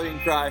their rallying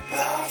cry.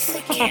 Lord,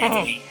 forgive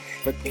me.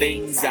 But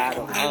things I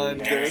don't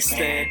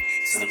understand.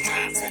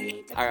 Sometimes I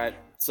need to... Alright,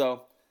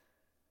 so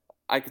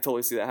I could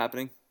totally see that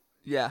happening.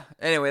 Yeah.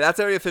 Anyway, that's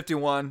Area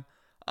 51.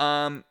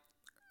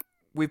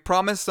 We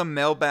promised some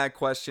mailbag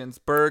questions.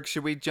 Berg,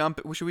 should we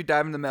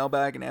dive in the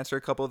mailbag and answer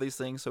a couple of these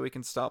things so we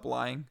can stop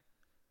lying?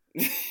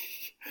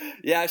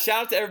 Yeah,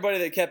 shout out to everybody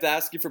that kept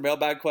asking for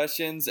mailbag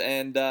questions,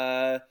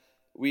 and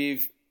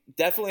we've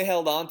definitely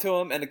held on to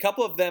them, and a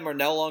couple of them are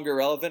no longer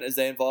relevant as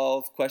they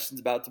involve questions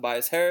about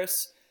Tobias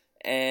Harris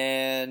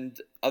and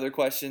other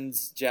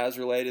questions Jazz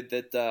related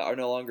that are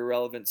no longer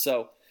relevant.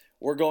 So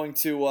we're going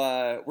to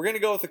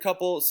go with a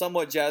couple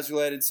somewhat Jazz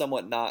related,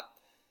 somewhat not.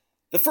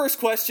 The first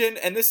question,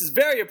 and this is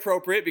very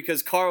appropriate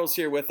because Carl's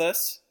here with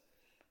us.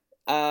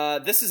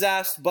 This is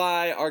asked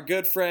by our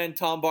good friend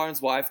Tom Barnes'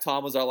 wife.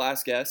 Tom was our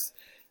last guest.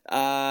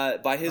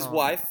 By his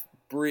wife,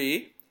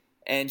 Bree.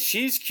 And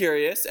she's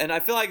curious, and I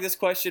feel like this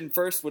question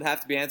first would have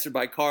to be answered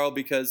by Carl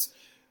because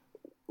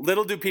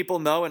little do people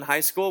know in high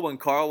school when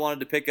Carl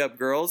wanted to pick up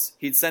girls,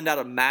 he'd send out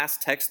a mass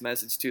text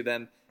message to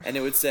them, and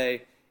it would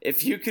say,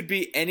 "If you could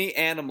be any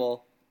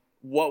animal,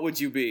 what would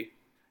you be?"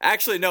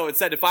 Actually, no, it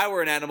said, "If I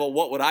were an animal,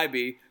 what would I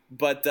be?"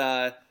 But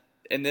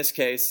in this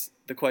case,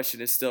 the question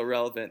is still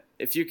relevant.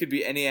 If you could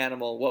be any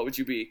animal, what would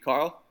you be?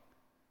 Carl?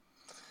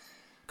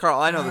 Carl,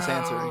 I know this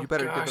answer. You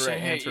better Gosh, give the I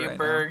right hate answer you, right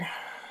Berg.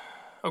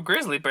 Oh,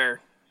 grizzly bear.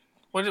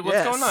 What's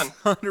now. going on?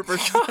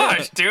 100%.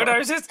 Gosh, dude, I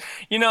was just,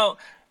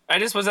 I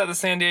just was at the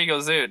San Diego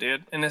Zoo,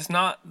 dude, and it's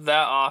not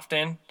that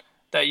often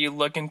that you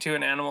look into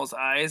an animal's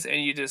eyes and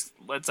it's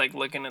like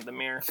looking at the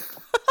mirror.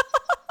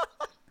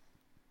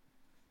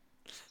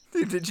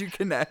 Dude, did you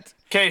connect?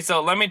 Okay,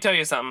 so let me tell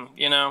you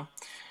something,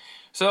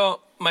 So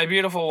my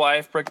beautiful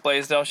wife, Brooke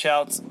Blaisdell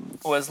shouts,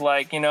 was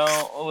like,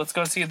 let's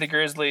go see the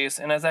Grizzlies.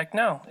 And I was like,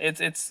 no,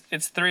 it's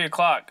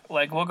 3:00.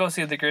 Like, we'll go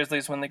see the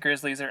Grizzlies when the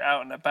Grizzlies are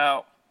out and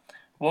about.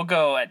 We'll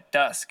go at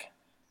dusk.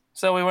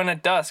 So we went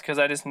at dusk because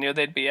I just knew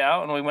they'd be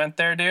out. And we went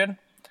there, dude.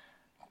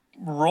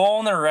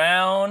 Rolling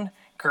around,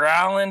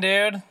 growling,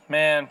 dude.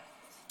 Man,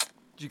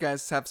 Did you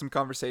guys have some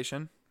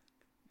conversation?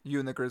 You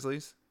and the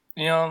Grizzlies?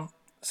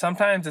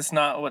 sometimes it's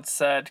not what's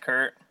said,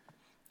 Kurt.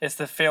 It's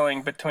the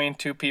feeling between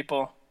two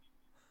people.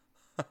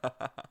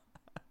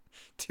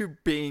 Two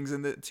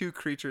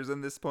creatures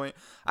in this point.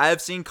 I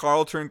have seen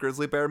Carl turn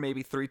grizzly bear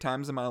maybe 3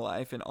 times in my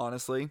life, and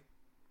honestly,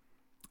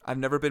 I've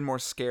never been more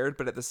scared,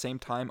 but at the same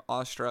time,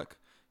 awestruck.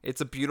 It's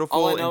a beautiful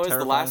All I know and is the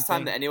terrifying last time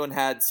thing. that anyone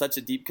had such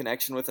a deep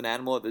connection with an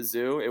animal at the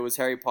zoo, it was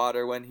Harry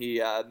Potter when he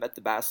met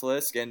the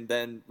basilisk and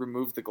then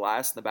removed the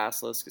glass and the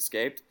basilisk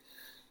escaped.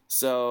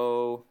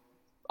 So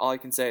all I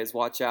can say is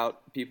watch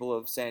out, people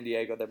of San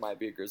Diego, there might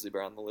be a grizzly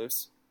bear on the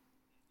loose.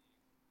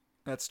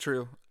 That's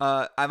true.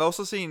 I've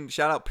also seen,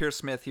 shout out Pierce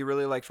Smith, he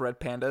really likes red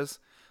pandas.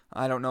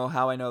 I don't know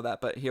how I know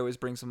that, but he always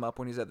brings them up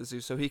when he's at the zoo,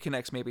 so he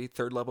connects maybe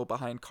 3rd level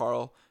behind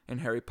Carl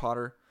and Harry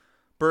Potter.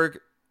 Berg,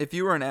 if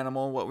you were an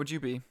animal, what would you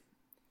be?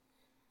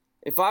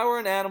 If I were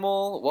an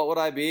animal, what would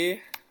I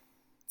be?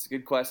 It's a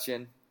good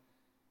question.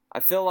 I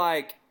feel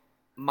like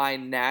my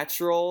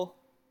natural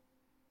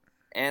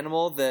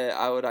animal that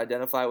I would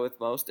identify with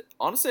most,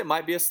 honestly, it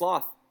might be a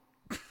sloth.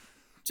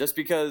 Just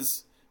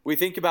because we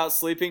think about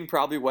sleeping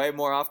probably way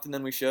more often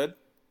than we should.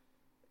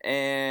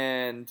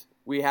 And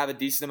we have a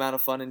decent amount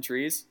of fun in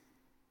trees.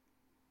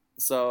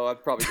 So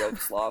I'd probably go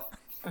with sloth.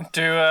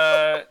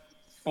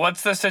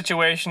 What's the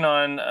situation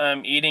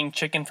on eating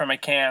chicken from a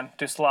can?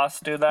 Do sloths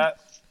do that?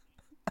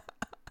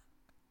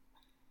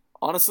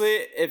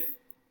 Honestly,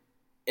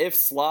 if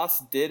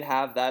sloths did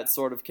have that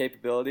sort of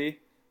capability,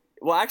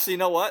 well, actually, you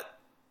know what?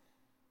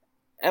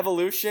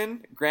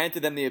 Evolution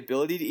granted them the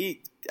ability to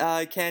eat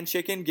canned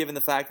chicken, given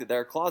the fact that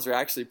their claws are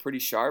actually pretty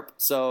sharp.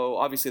 So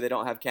obviously, they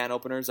don't have can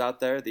openers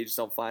out there; they just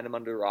don't find them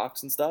under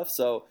rocks and stuff.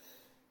 So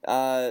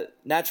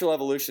natural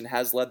evolution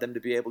has led them to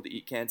be able to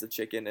eat cans of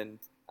chicken, and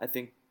I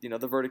think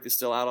the verdict is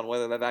still out on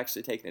whether they've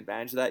actually taken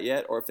advantage of that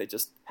yet, or if they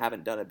just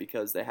haven't done it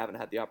because they haven't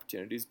had the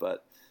opportunities.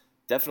 But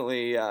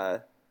definitely.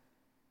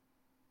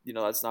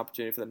 That's an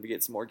opportunity for them to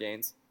get some more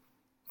gains.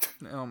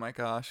 Oh my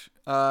gosh.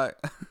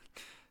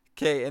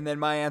 Okay, and then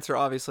my answer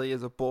obviously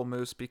is a bull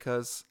moose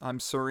because I'm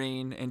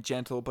serene and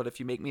gentle, but if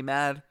you make me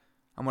mad,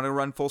 I'm going to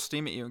run full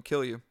steam at you and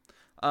kill you.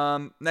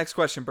 Next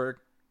question, Berg.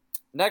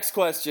 Next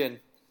question.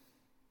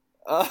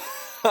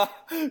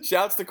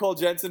 Shouts to Cole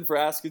Jensen for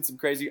asking some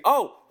crazy...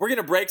 Oh, we're going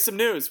to break some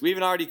news. We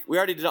already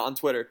did it on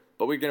Twitter,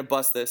 but we're going to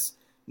bust this.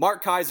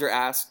 Mark Kaiser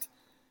asked,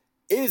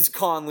 is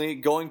Conley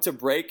going to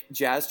break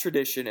Jazz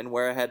tradition and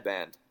wear a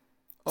headband?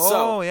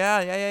 Oh,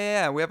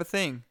 yeah. We have a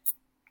thing.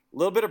 A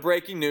little bit of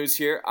breaking news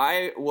here.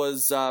 I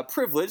was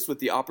privileged with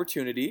the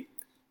opportunity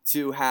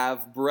to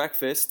have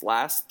breakfast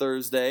last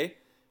Thursday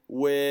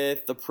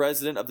with the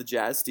president of the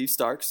Jazz, Steve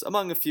Starks,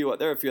 among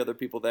there are a few other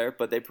people there,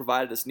 but they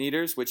provided us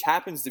Kneaders, which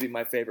happens to be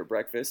my favorite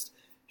breakfast.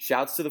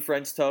 Shouts to the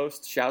French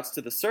toast, shouts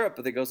to the syrup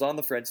that goes on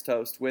the French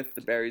toast with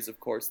the berries, of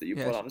course, that you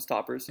put on as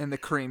toppers. And the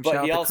cream. But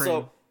shout he out also... the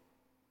cream.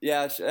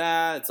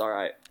 Yeah, it's all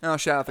right. Oh,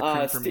 shout out the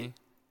cream for me.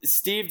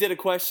 Steve did a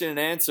question and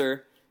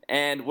answer,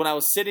 and when I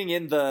was sitting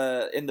in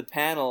the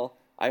panel,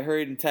 I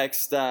hurried and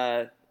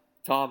texted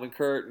Tom and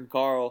Kurt and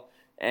Carl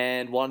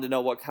and wanted to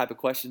know what type of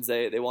questions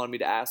they wanted me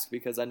to ask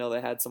because I know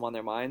they had some on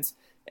their minds.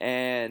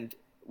 And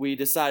we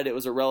decided it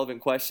was a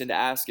relevant question to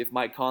ask if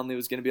Mike Conley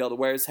was going to be able to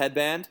wear his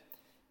headband.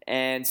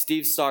 And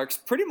Steve Starks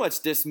pretty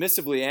much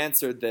dismissively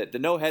answered that the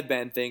no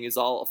headband thing is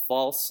all a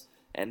false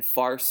and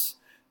farce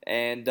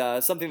and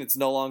something that's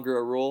no longer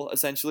a rule,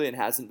 essentially, and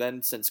hasn't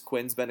been since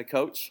Quinn's been a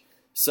coach.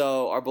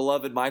 So our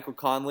beloved Michael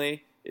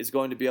Conley is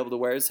going to be able to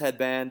wear his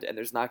headband, and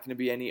there's not going to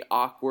be any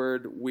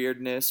awkward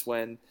weirdness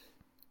when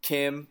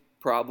Kim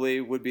probably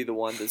would be the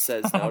one that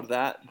says no to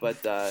that.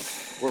 But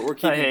we're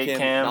keeping Kim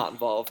not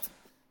involved.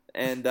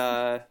 And,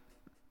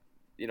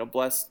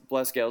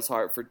 bless Gail's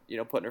heart for,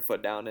 putting her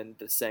foot down and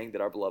saying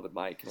that our beloved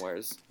Mike can wear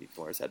his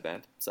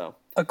headband. So,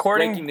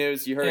 breaking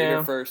news, you heard it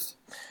here first.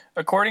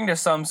 According to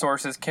some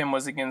sources, Kim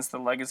was against the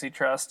Legacy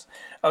Trust.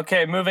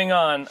 Okay, moving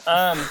on.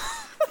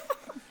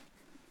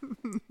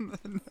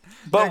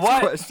 But Next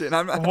question.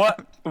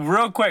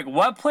 Real quick,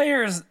 what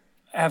players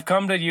have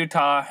come to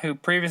Utah who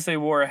previously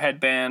wore a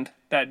headband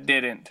that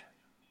didn't?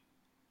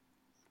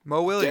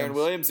 Mo Williams. Darren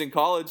Williams in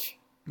college.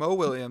 Mo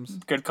Williams.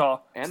 Good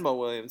call. And Mo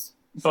Williams.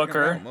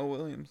 Booker. Mo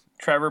Williams.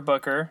 Trevor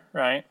Booker,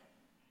 right?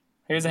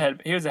 He was a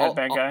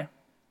headband guy.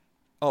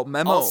 Oh,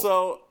 Memo.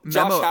 Also,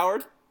 Josh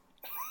Howard.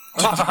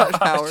 Josh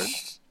Howard.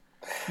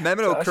 Mehmet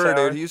Josh Okur, dude,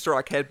 Howard. he used to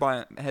rock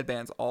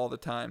headbands all the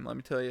time. Let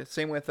me tell you.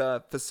 Same with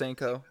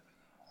Fasenko.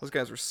 Those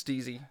guys were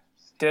steezy.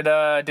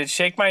 Did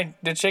Shake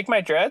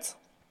My Dreads?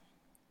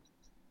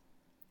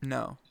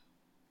 No.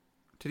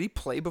 Did he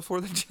play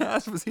before the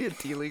Jazz? Was he a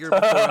D leaguer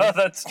before?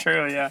 That's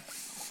true, yeah.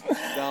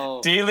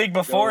 Don't D League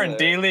before go and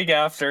there. D League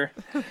after.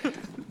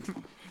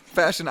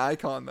 Fashion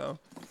icon though.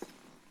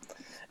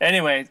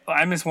 Anyway,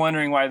 I'm just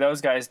wondering why those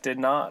guys did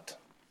not.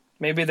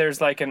 Maybe there's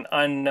like an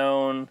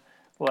unknown,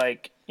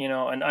 like,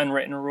 an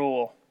unwritten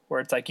rule where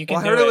it's like you can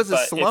Well, I do heard it, it was a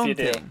but if Sloan you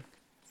do. thing.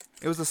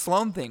 It was a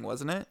Sloan thing,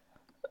 wasn't it?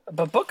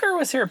 But Booker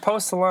was here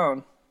post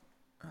Malone.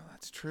 Oh,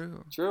 that's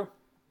true. True.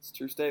 It's a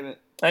true statement.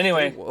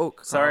 Anyway,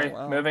 Woke. sorry, Oh,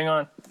 wow. moving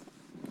on.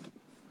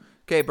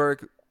 Okay,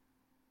 Berg.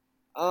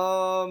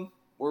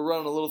 We're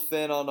running a little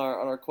thin on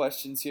our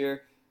questions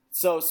here.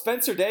 So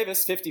Spencer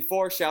Davis,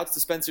 54. Shouts to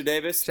Spencer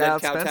Davis. Shout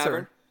out Dead Cow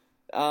Spencer.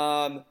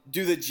 Tavern.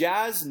 Do the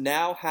Jazz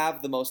now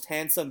have the most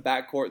handsome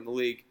backcourt in the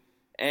league?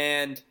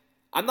 And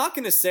I'm not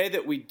going to say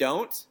that we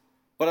don't,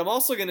 but I'm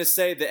also going to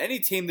say that any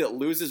team that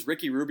loses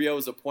Ricky Rubio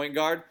as a point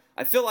guard,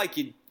 I feel like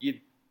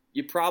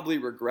you probably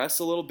regress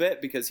a little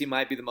bit because he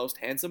might be the most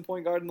handsome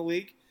point guard in the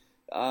league.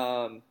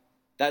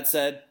 That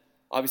said,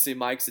 obviously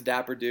Mike's a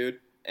dapper dude,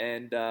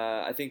 and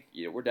I think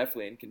we're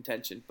definitely in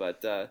contention.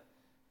 But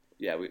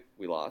yeah,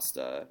 we lost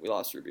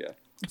Rubio.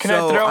 Can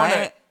I throw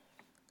in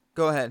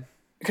Go ahead.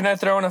 Can I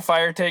throw in a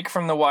fire take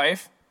from the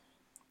wife?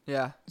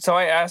 Yeah. So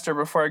I asked her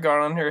before I got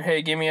on here,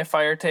 hey, give me a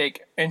fire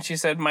take. And she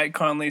said Mike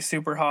Conley's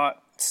super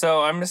hot.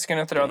 So I'm just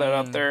going to throw that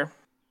up there.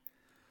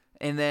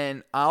 And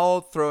then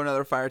I'll throw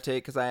another fire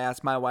take because I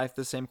asked my wife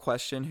the same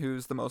question: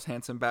 who's the most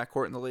handsome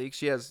backcourt in the league?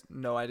 She has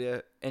no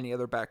idea any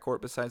other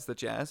backcourt besides the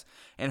Jazz.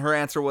 And her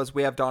answer was,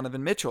 we have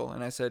Donovan Mitchell.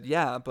 And I said,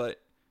 yeah,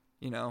 but,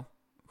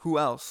 who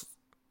else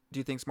do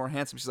you think's more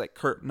handsome? She's like,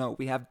 Kurt, no,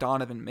 we have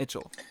Donovan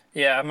Mitchell.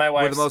 Yeah, my We're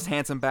wife's... the most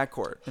handsome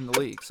backcourt in the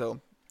league.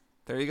 So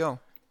there you go.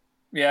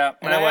 Yeah,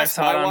 And my I wife's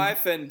asked hot my on...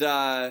 wife, and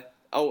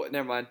oh,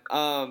 never mind.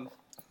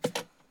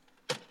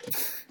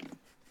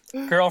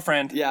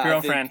 Girlfriend. Yeah, I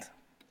Girlfriend.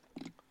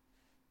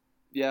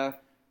 Yeah,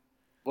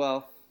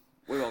 well,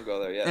 we won't go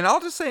there yet. And I'll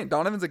just say,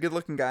 Donovan's a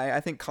good-looking guy. I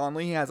think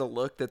Conley has a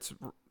look that's,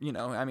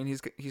 I mean,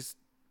 he's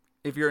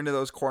if you're into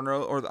those corner,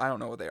 or I don't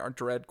know what they are,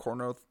 dread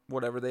corner,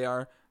 whatever they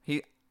are,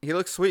 he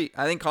looks sweet.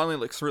 I think Conley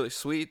looks really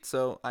sweet,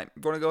 so I'm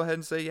going to go ahead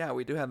and say, yeah,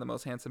 we do have the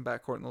most handsome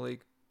backcourt in the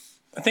league.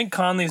 I think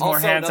Conley's more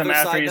Also, handsome another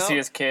after side you see note-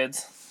 his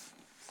kids.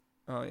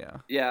 Oh, yeah.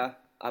 Yeah,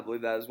 I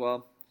believe that as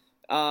well.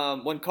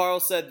 When Carl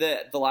said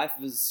that the life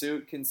of his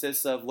suit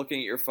consists of looking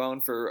at your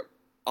phone for,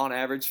 on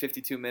average,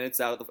 52 minutes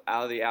out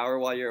of the hour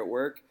while you're at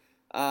work,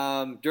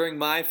 during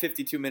my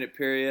 52-minute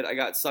period, I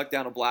got sucked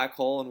down a black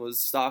hole and was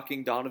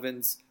stalking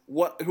Donovan's,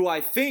 who I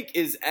think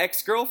is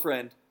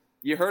ex-girlfriend.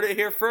 You heard it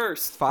here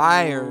first.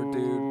 Fire,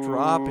 dude.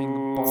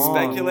 Dropping bombs.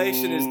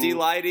 Speculation is D.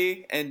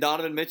 Lighty and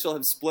Donovan Mitchell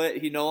have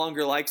split. He no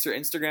longer likes her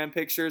Instagram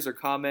pictures or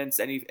comments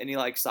any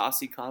like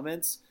saucy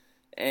comments.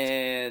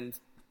 And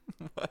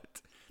What?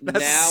 now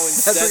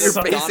That's instead what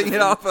you're of basing it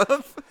Donovan- off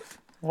of?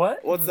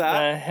 What? What's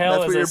that? The hell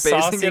That's what is you're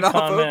a basing saucy it off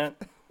comment?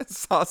 of?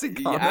 Saucy You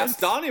comments. ask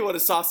Donnie what a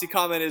saucy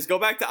comment is. Go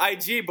back to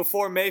IG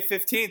before May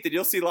 15th and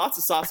you'll see lots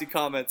of saucy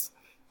comments.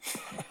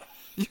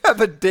 You have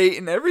a date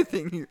and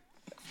everything.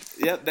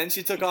 Yep, then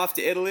she took off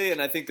to Italy,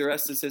 and I think the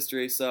rest is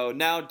history. So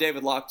now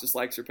David Locke just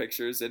likes her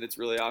pictures, and it's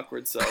really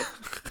awkward. So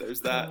there's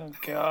that. Oh,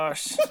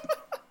 gosh.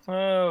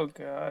 Oh,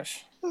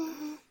 gosh.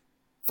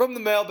 From the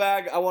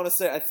mailbag, I want to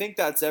say I think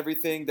that's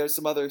everything. There's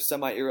some other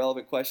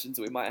semi-irrelevant questions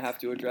that we might have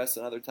to address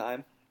another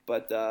time,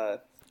 but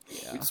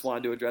we just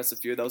wanted to address a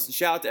few of those. And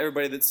shout out to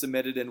everybody that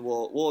submitted, and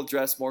we'll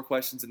address more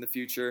questions in the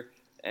future.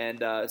 And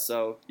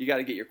so you got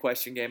to get your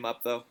question game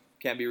up, though.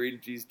 Can't be reading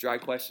these dry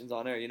questions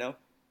on air, you know?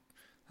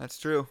 That's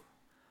true.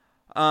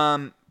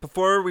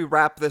 Before we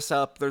wrap this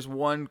up, there's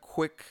one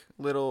quick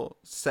little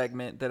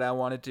segment that I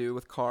want to do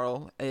with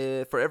Carl.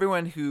 For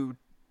everyone who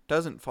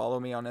doesn't follow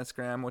me on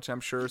Instagram, which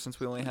I'm sure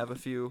since we only have a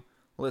few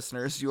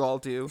listeners, you all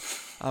do,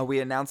 we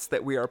announced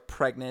that we are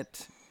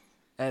pregnant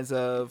as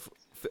of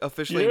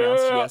officially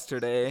announced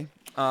yesterday.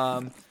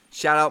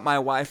 Shout out my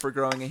wife for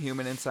growing a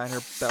human inside her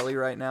belly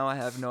right now. I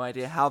have no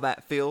idea how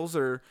that feels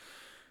or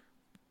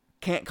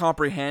can't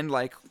comprehend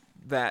like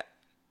that,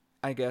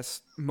 I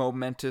guess,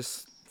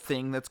 momentous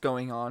thing that's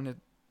going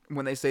on.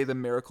 When they say the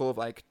miracle of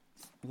like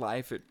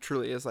life, it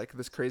truly is like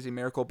this crazy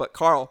miracle. But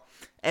Carl,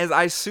 as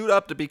I suit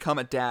up to become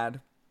a dad,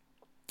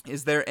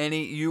 is there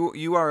any,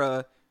 you are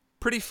a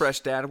pretty fresh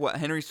dad. What,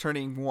 Henry's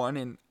turning 1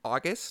 in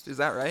August, is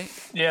that right?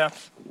 Yeah.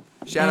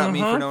 Shout out me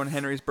for knowing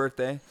Henry's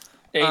birthday.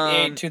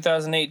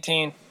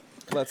 8/8/2018.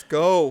 Let's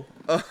go.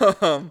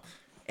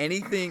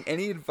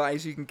 Any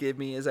advice you can give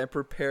me as I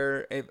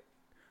prepare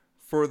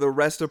for the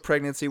rest of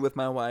pregnancy with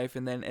my wife,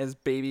 and then as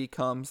baby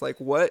comes, like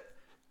what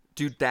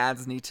do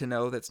dads need to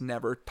know that's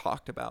never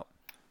talked about?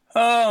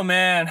 Oh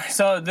man,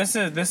 so this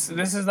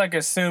is like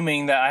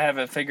assuming that I have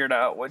it figured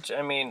out, which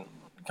I mean,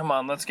 come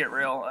on, let's get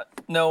real.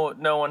 No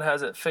one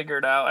has it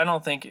figured out. I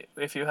don't think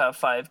if you have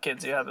 5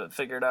 kids you have it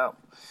figured out.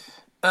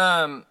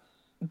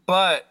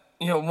 But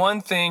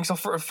one thing. So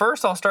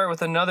first, I'll start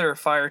with another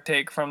fire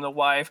take from the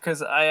wife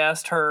because I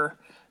asked her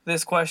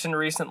this question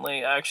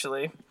recently,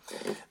 actually,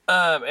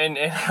 and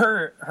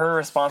her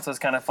response was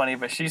kind of funny.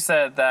 But she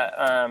said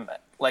that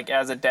like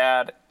as a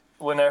dad,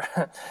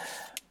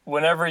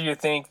 whenever you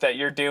think that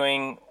you're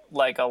doing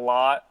like a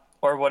lot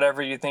or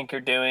whatever you think you're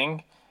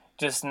doing,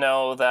 just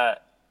know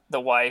that the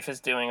wife is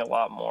doing a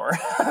lot more.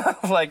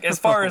 Like as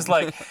far as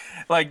like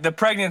the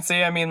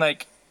pregnancy, I mean,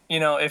 like,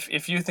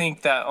 if you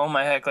think that, oh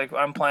my heck, like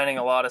I'm planning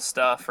a lot of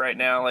stuff right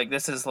now, like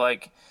this is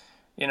like,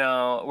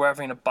 we're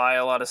having to buy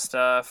a lot of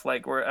stuff,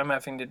 like I'm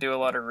having to do a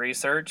lot of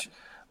research,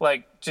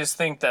 like just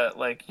think that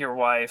like your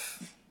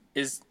wife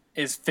is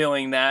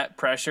feeling that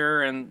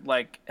pressure and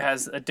like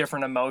has a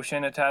different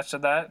emotion attached to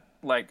that,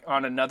 like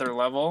on another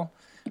level.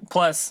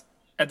 Plus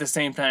at the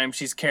same time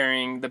she's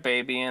carrying the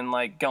baby and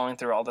like going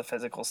through all the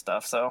physical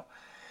stuff. So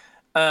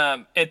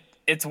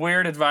it's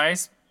weird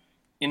advice,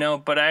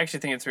 but I actually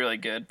think it's really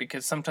good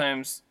because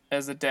sometimes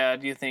as a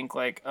dad you think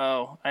like,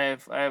 oh, I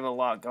have a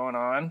lot going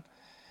on.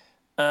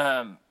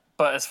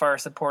 But as far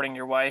as supporting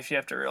your wife, you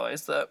have to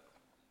realize that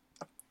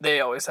they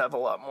always have a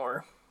lot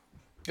more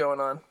going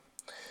on.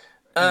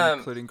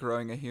 Including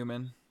growing a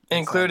human.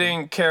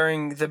 Including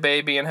carrying the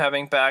baby and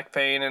having back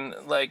pain and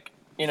like,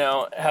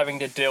 having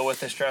to deal with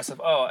the stress of,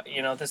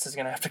 this is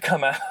going to have to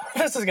come out.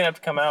 This is going to have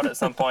to come out at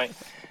some point.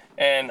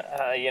 And,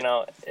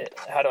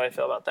 how do I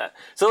feel about that?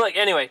 So like,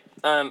 anyway,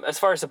 as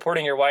far as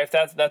supporting your wife,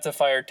 that's a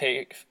fire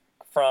take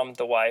from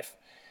the wife.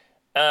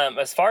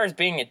 As far as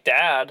being a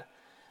dad,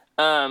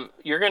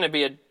 you're going to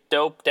be a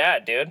dope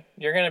dad, dude.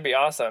 You're going to be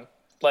awesome.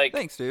 Like,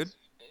 thanks, dude.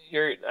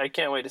 I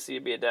can't wait to see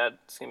you be a dad.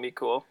 It's going to be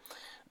cool.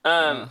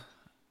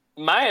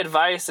 My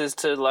advice is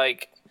to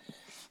like,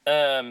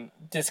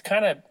 just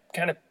kind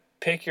of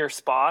pick your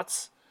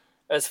spots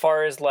as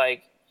far as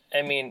like,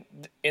 I mean,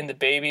 in the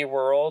baby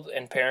world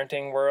and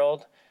parenting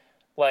world,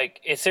 like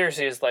it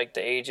seriously is like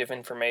the age of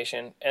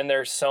information, and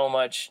there's so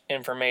much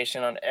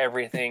information on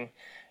everything,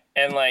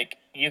 and like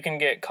you can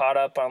get caught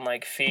up on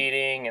like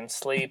feeding and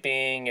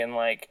sleeping and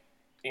like,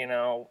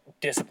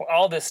 discipline,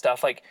 all this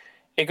stuff. Like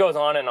it goes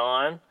on and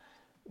on.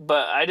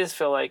 But I just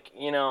feel like,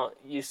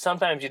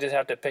 sometimes you just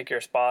have to pick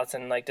your spots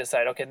and like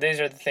decide, okay, these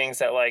are the things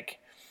that like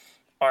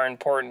are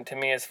important to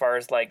me as far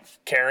as like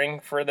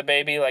caring for the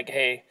baby. Like,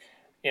 hey,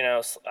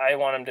 I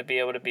want him to be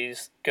able to be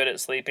good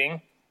at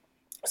sleeping.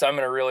 So I'm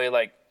going to really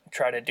like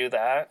try to do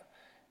that.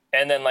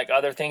 And then like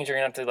other things you're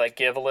going to have to like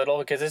give a little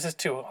because this is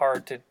too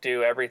hard to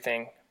do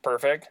everything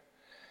perfect.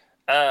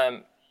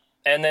 And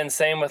then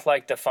same with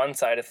like the fun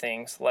side of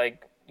things,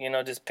 like,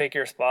 just pick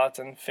your spots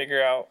and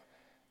figure out,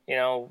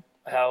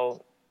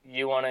 how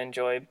you want to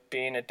enjoy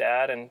being a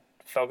dad and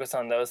focus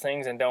on those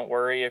things. And don't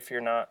worry if you're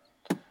not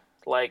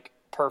like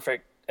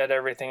perfect at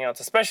everything else,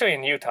 especially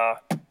in Utah,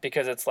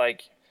 because it's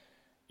like,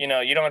 you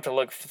don't have to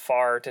look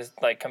far to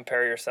like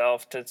compare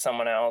yourself to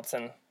someone else.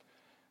 And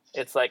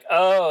it's like,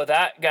 oh,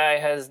 that guy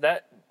has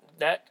that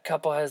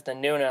couple has the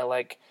Nuna.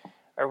 Like,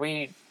 are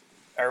we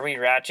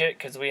ratchet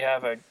because we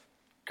have a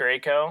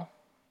Graco?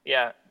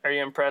 Yeah. Are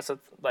you impressed with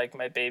like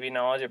my baby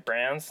knowledge of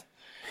brands?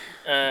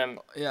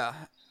 Yeah,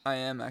 I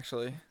am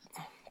actually.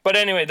 But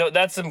anyway,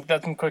 that's some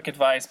quick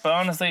advice. But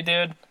honestly,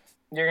 dude,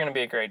 you're gonna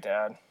be a great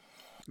dad.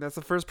 That's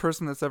the first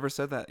person that's ever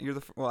said that.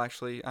 Well,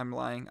 actually, I'm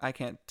lying. I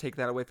can't take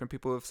that away from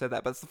people who have said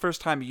that. But it's the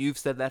first time you've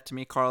said that to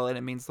me, Carl, and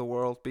it means the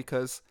world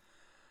because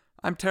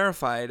I'm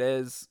terrified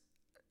as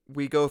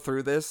we go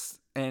through this,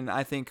 and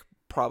I think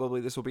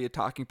probably this will be a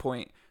talking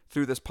point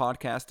through this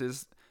podcast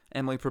as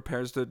Emily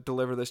prepares to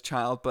deliver this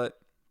child. But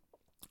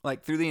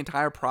like through the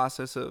entire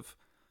process of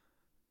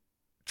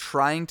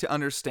trying to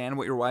understand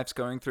what your wife's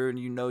going through, and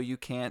you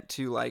can't,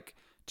 to like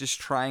just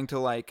trying to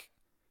like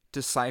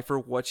decipher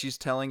what she's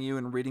telling you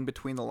and reading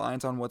between the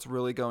lines on what's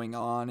really going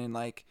on, and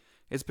like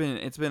it's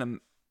been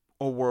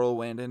a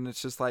whirlwind, and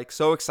it's just like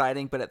so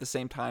exciting but at the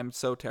same time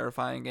so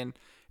terrifying. And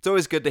it's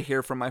always good to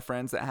hear from my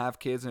friends that have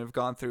kids and have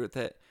gone through it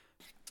that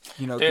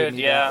Dude, give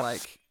me that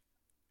like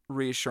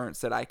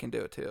reassurance that I can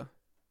do it too.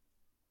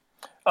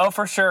 Oh,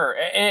 for sure.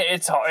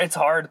 It's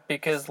hard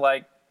because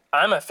like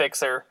I'm a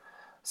fixer,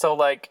 so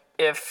like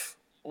if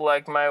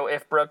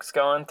Brooke's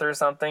going through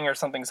something or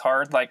something's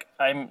hard, like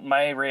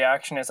my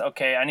reaction is,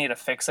 okay, I need to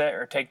fix it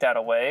or take that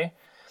away.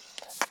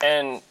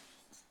 And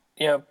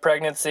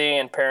pregnancy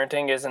and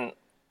parenting isn't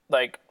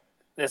like,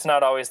 it's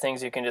not always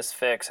things you can just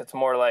fix. It's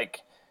more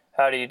like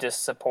how do you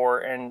just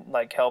support and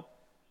like help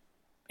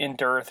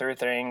endure through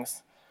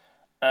things.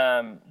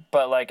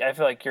 But like I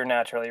feel like you're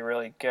naturally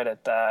really good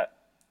at that,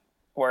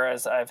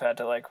 whereas I've had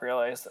to like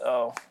realize,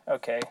 oh,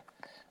 okay,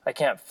 I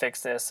can't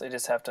fix this. I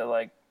just have to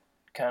like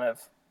kind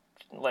of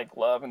like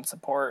love and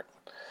support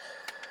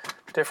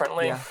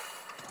differently. Yeah.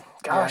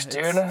 Gosh,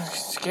 dude, I'm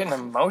just getting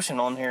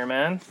emotional in here,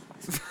 man.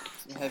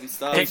 Some heavy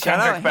stuff. Get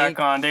Kendrick back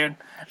on, dude.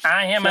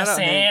 I am a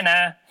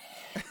sinner.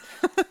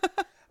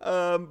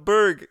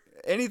 Berg,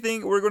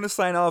 anything? We're going to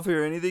sign off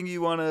here. Anything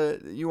you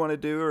wanna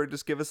do, or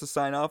just give us a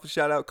sign off?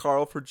 Shout out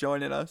Carl for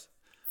joining us.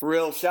 For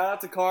real, shout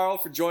out to Carl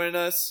for joining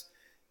us.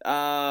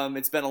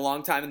 It's been a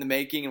long time in the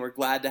making, and we're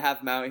glad to have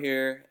him out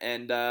here.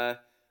 And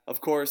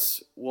of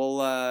course,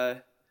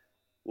 he'll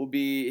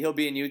be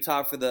in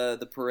Utah for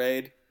the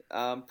parade.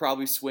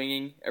 Probably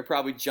swinging or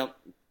probably jump.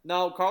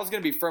 No, Carl's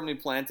gonna be firmly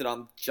planted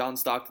on John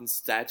Stockton's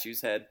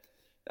statue's head.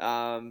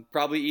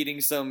 Probably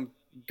eating some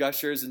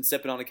Gushers and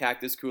sipping on a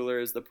cactus cooler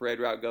as the parade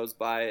route goes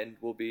by, and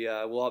we'll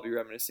all be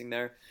reminiscing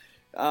there.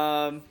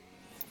 Some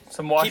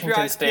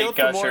Washington State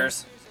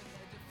Gushers.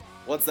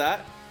 What's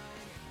that?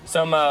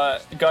 Some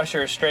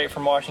Gushers straight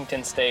from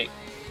Washington State.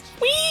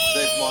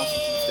 Straight from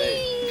Washington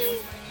State.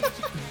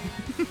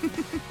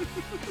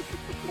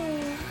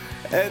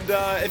 And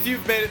if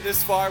you've made it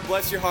this far,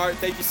 bless your heart.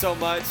 Thank you so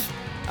much.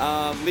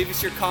 Leave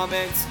us your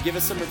comments. Give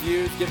us some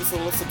reviews. Give us a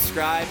little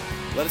subscribe.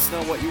 Let us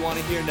know what you want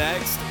to hear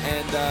next.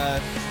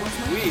 And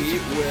we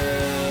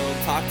will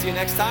talk to you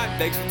next time.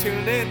 Thanks for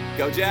tuning in.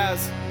 Go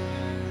Jazz.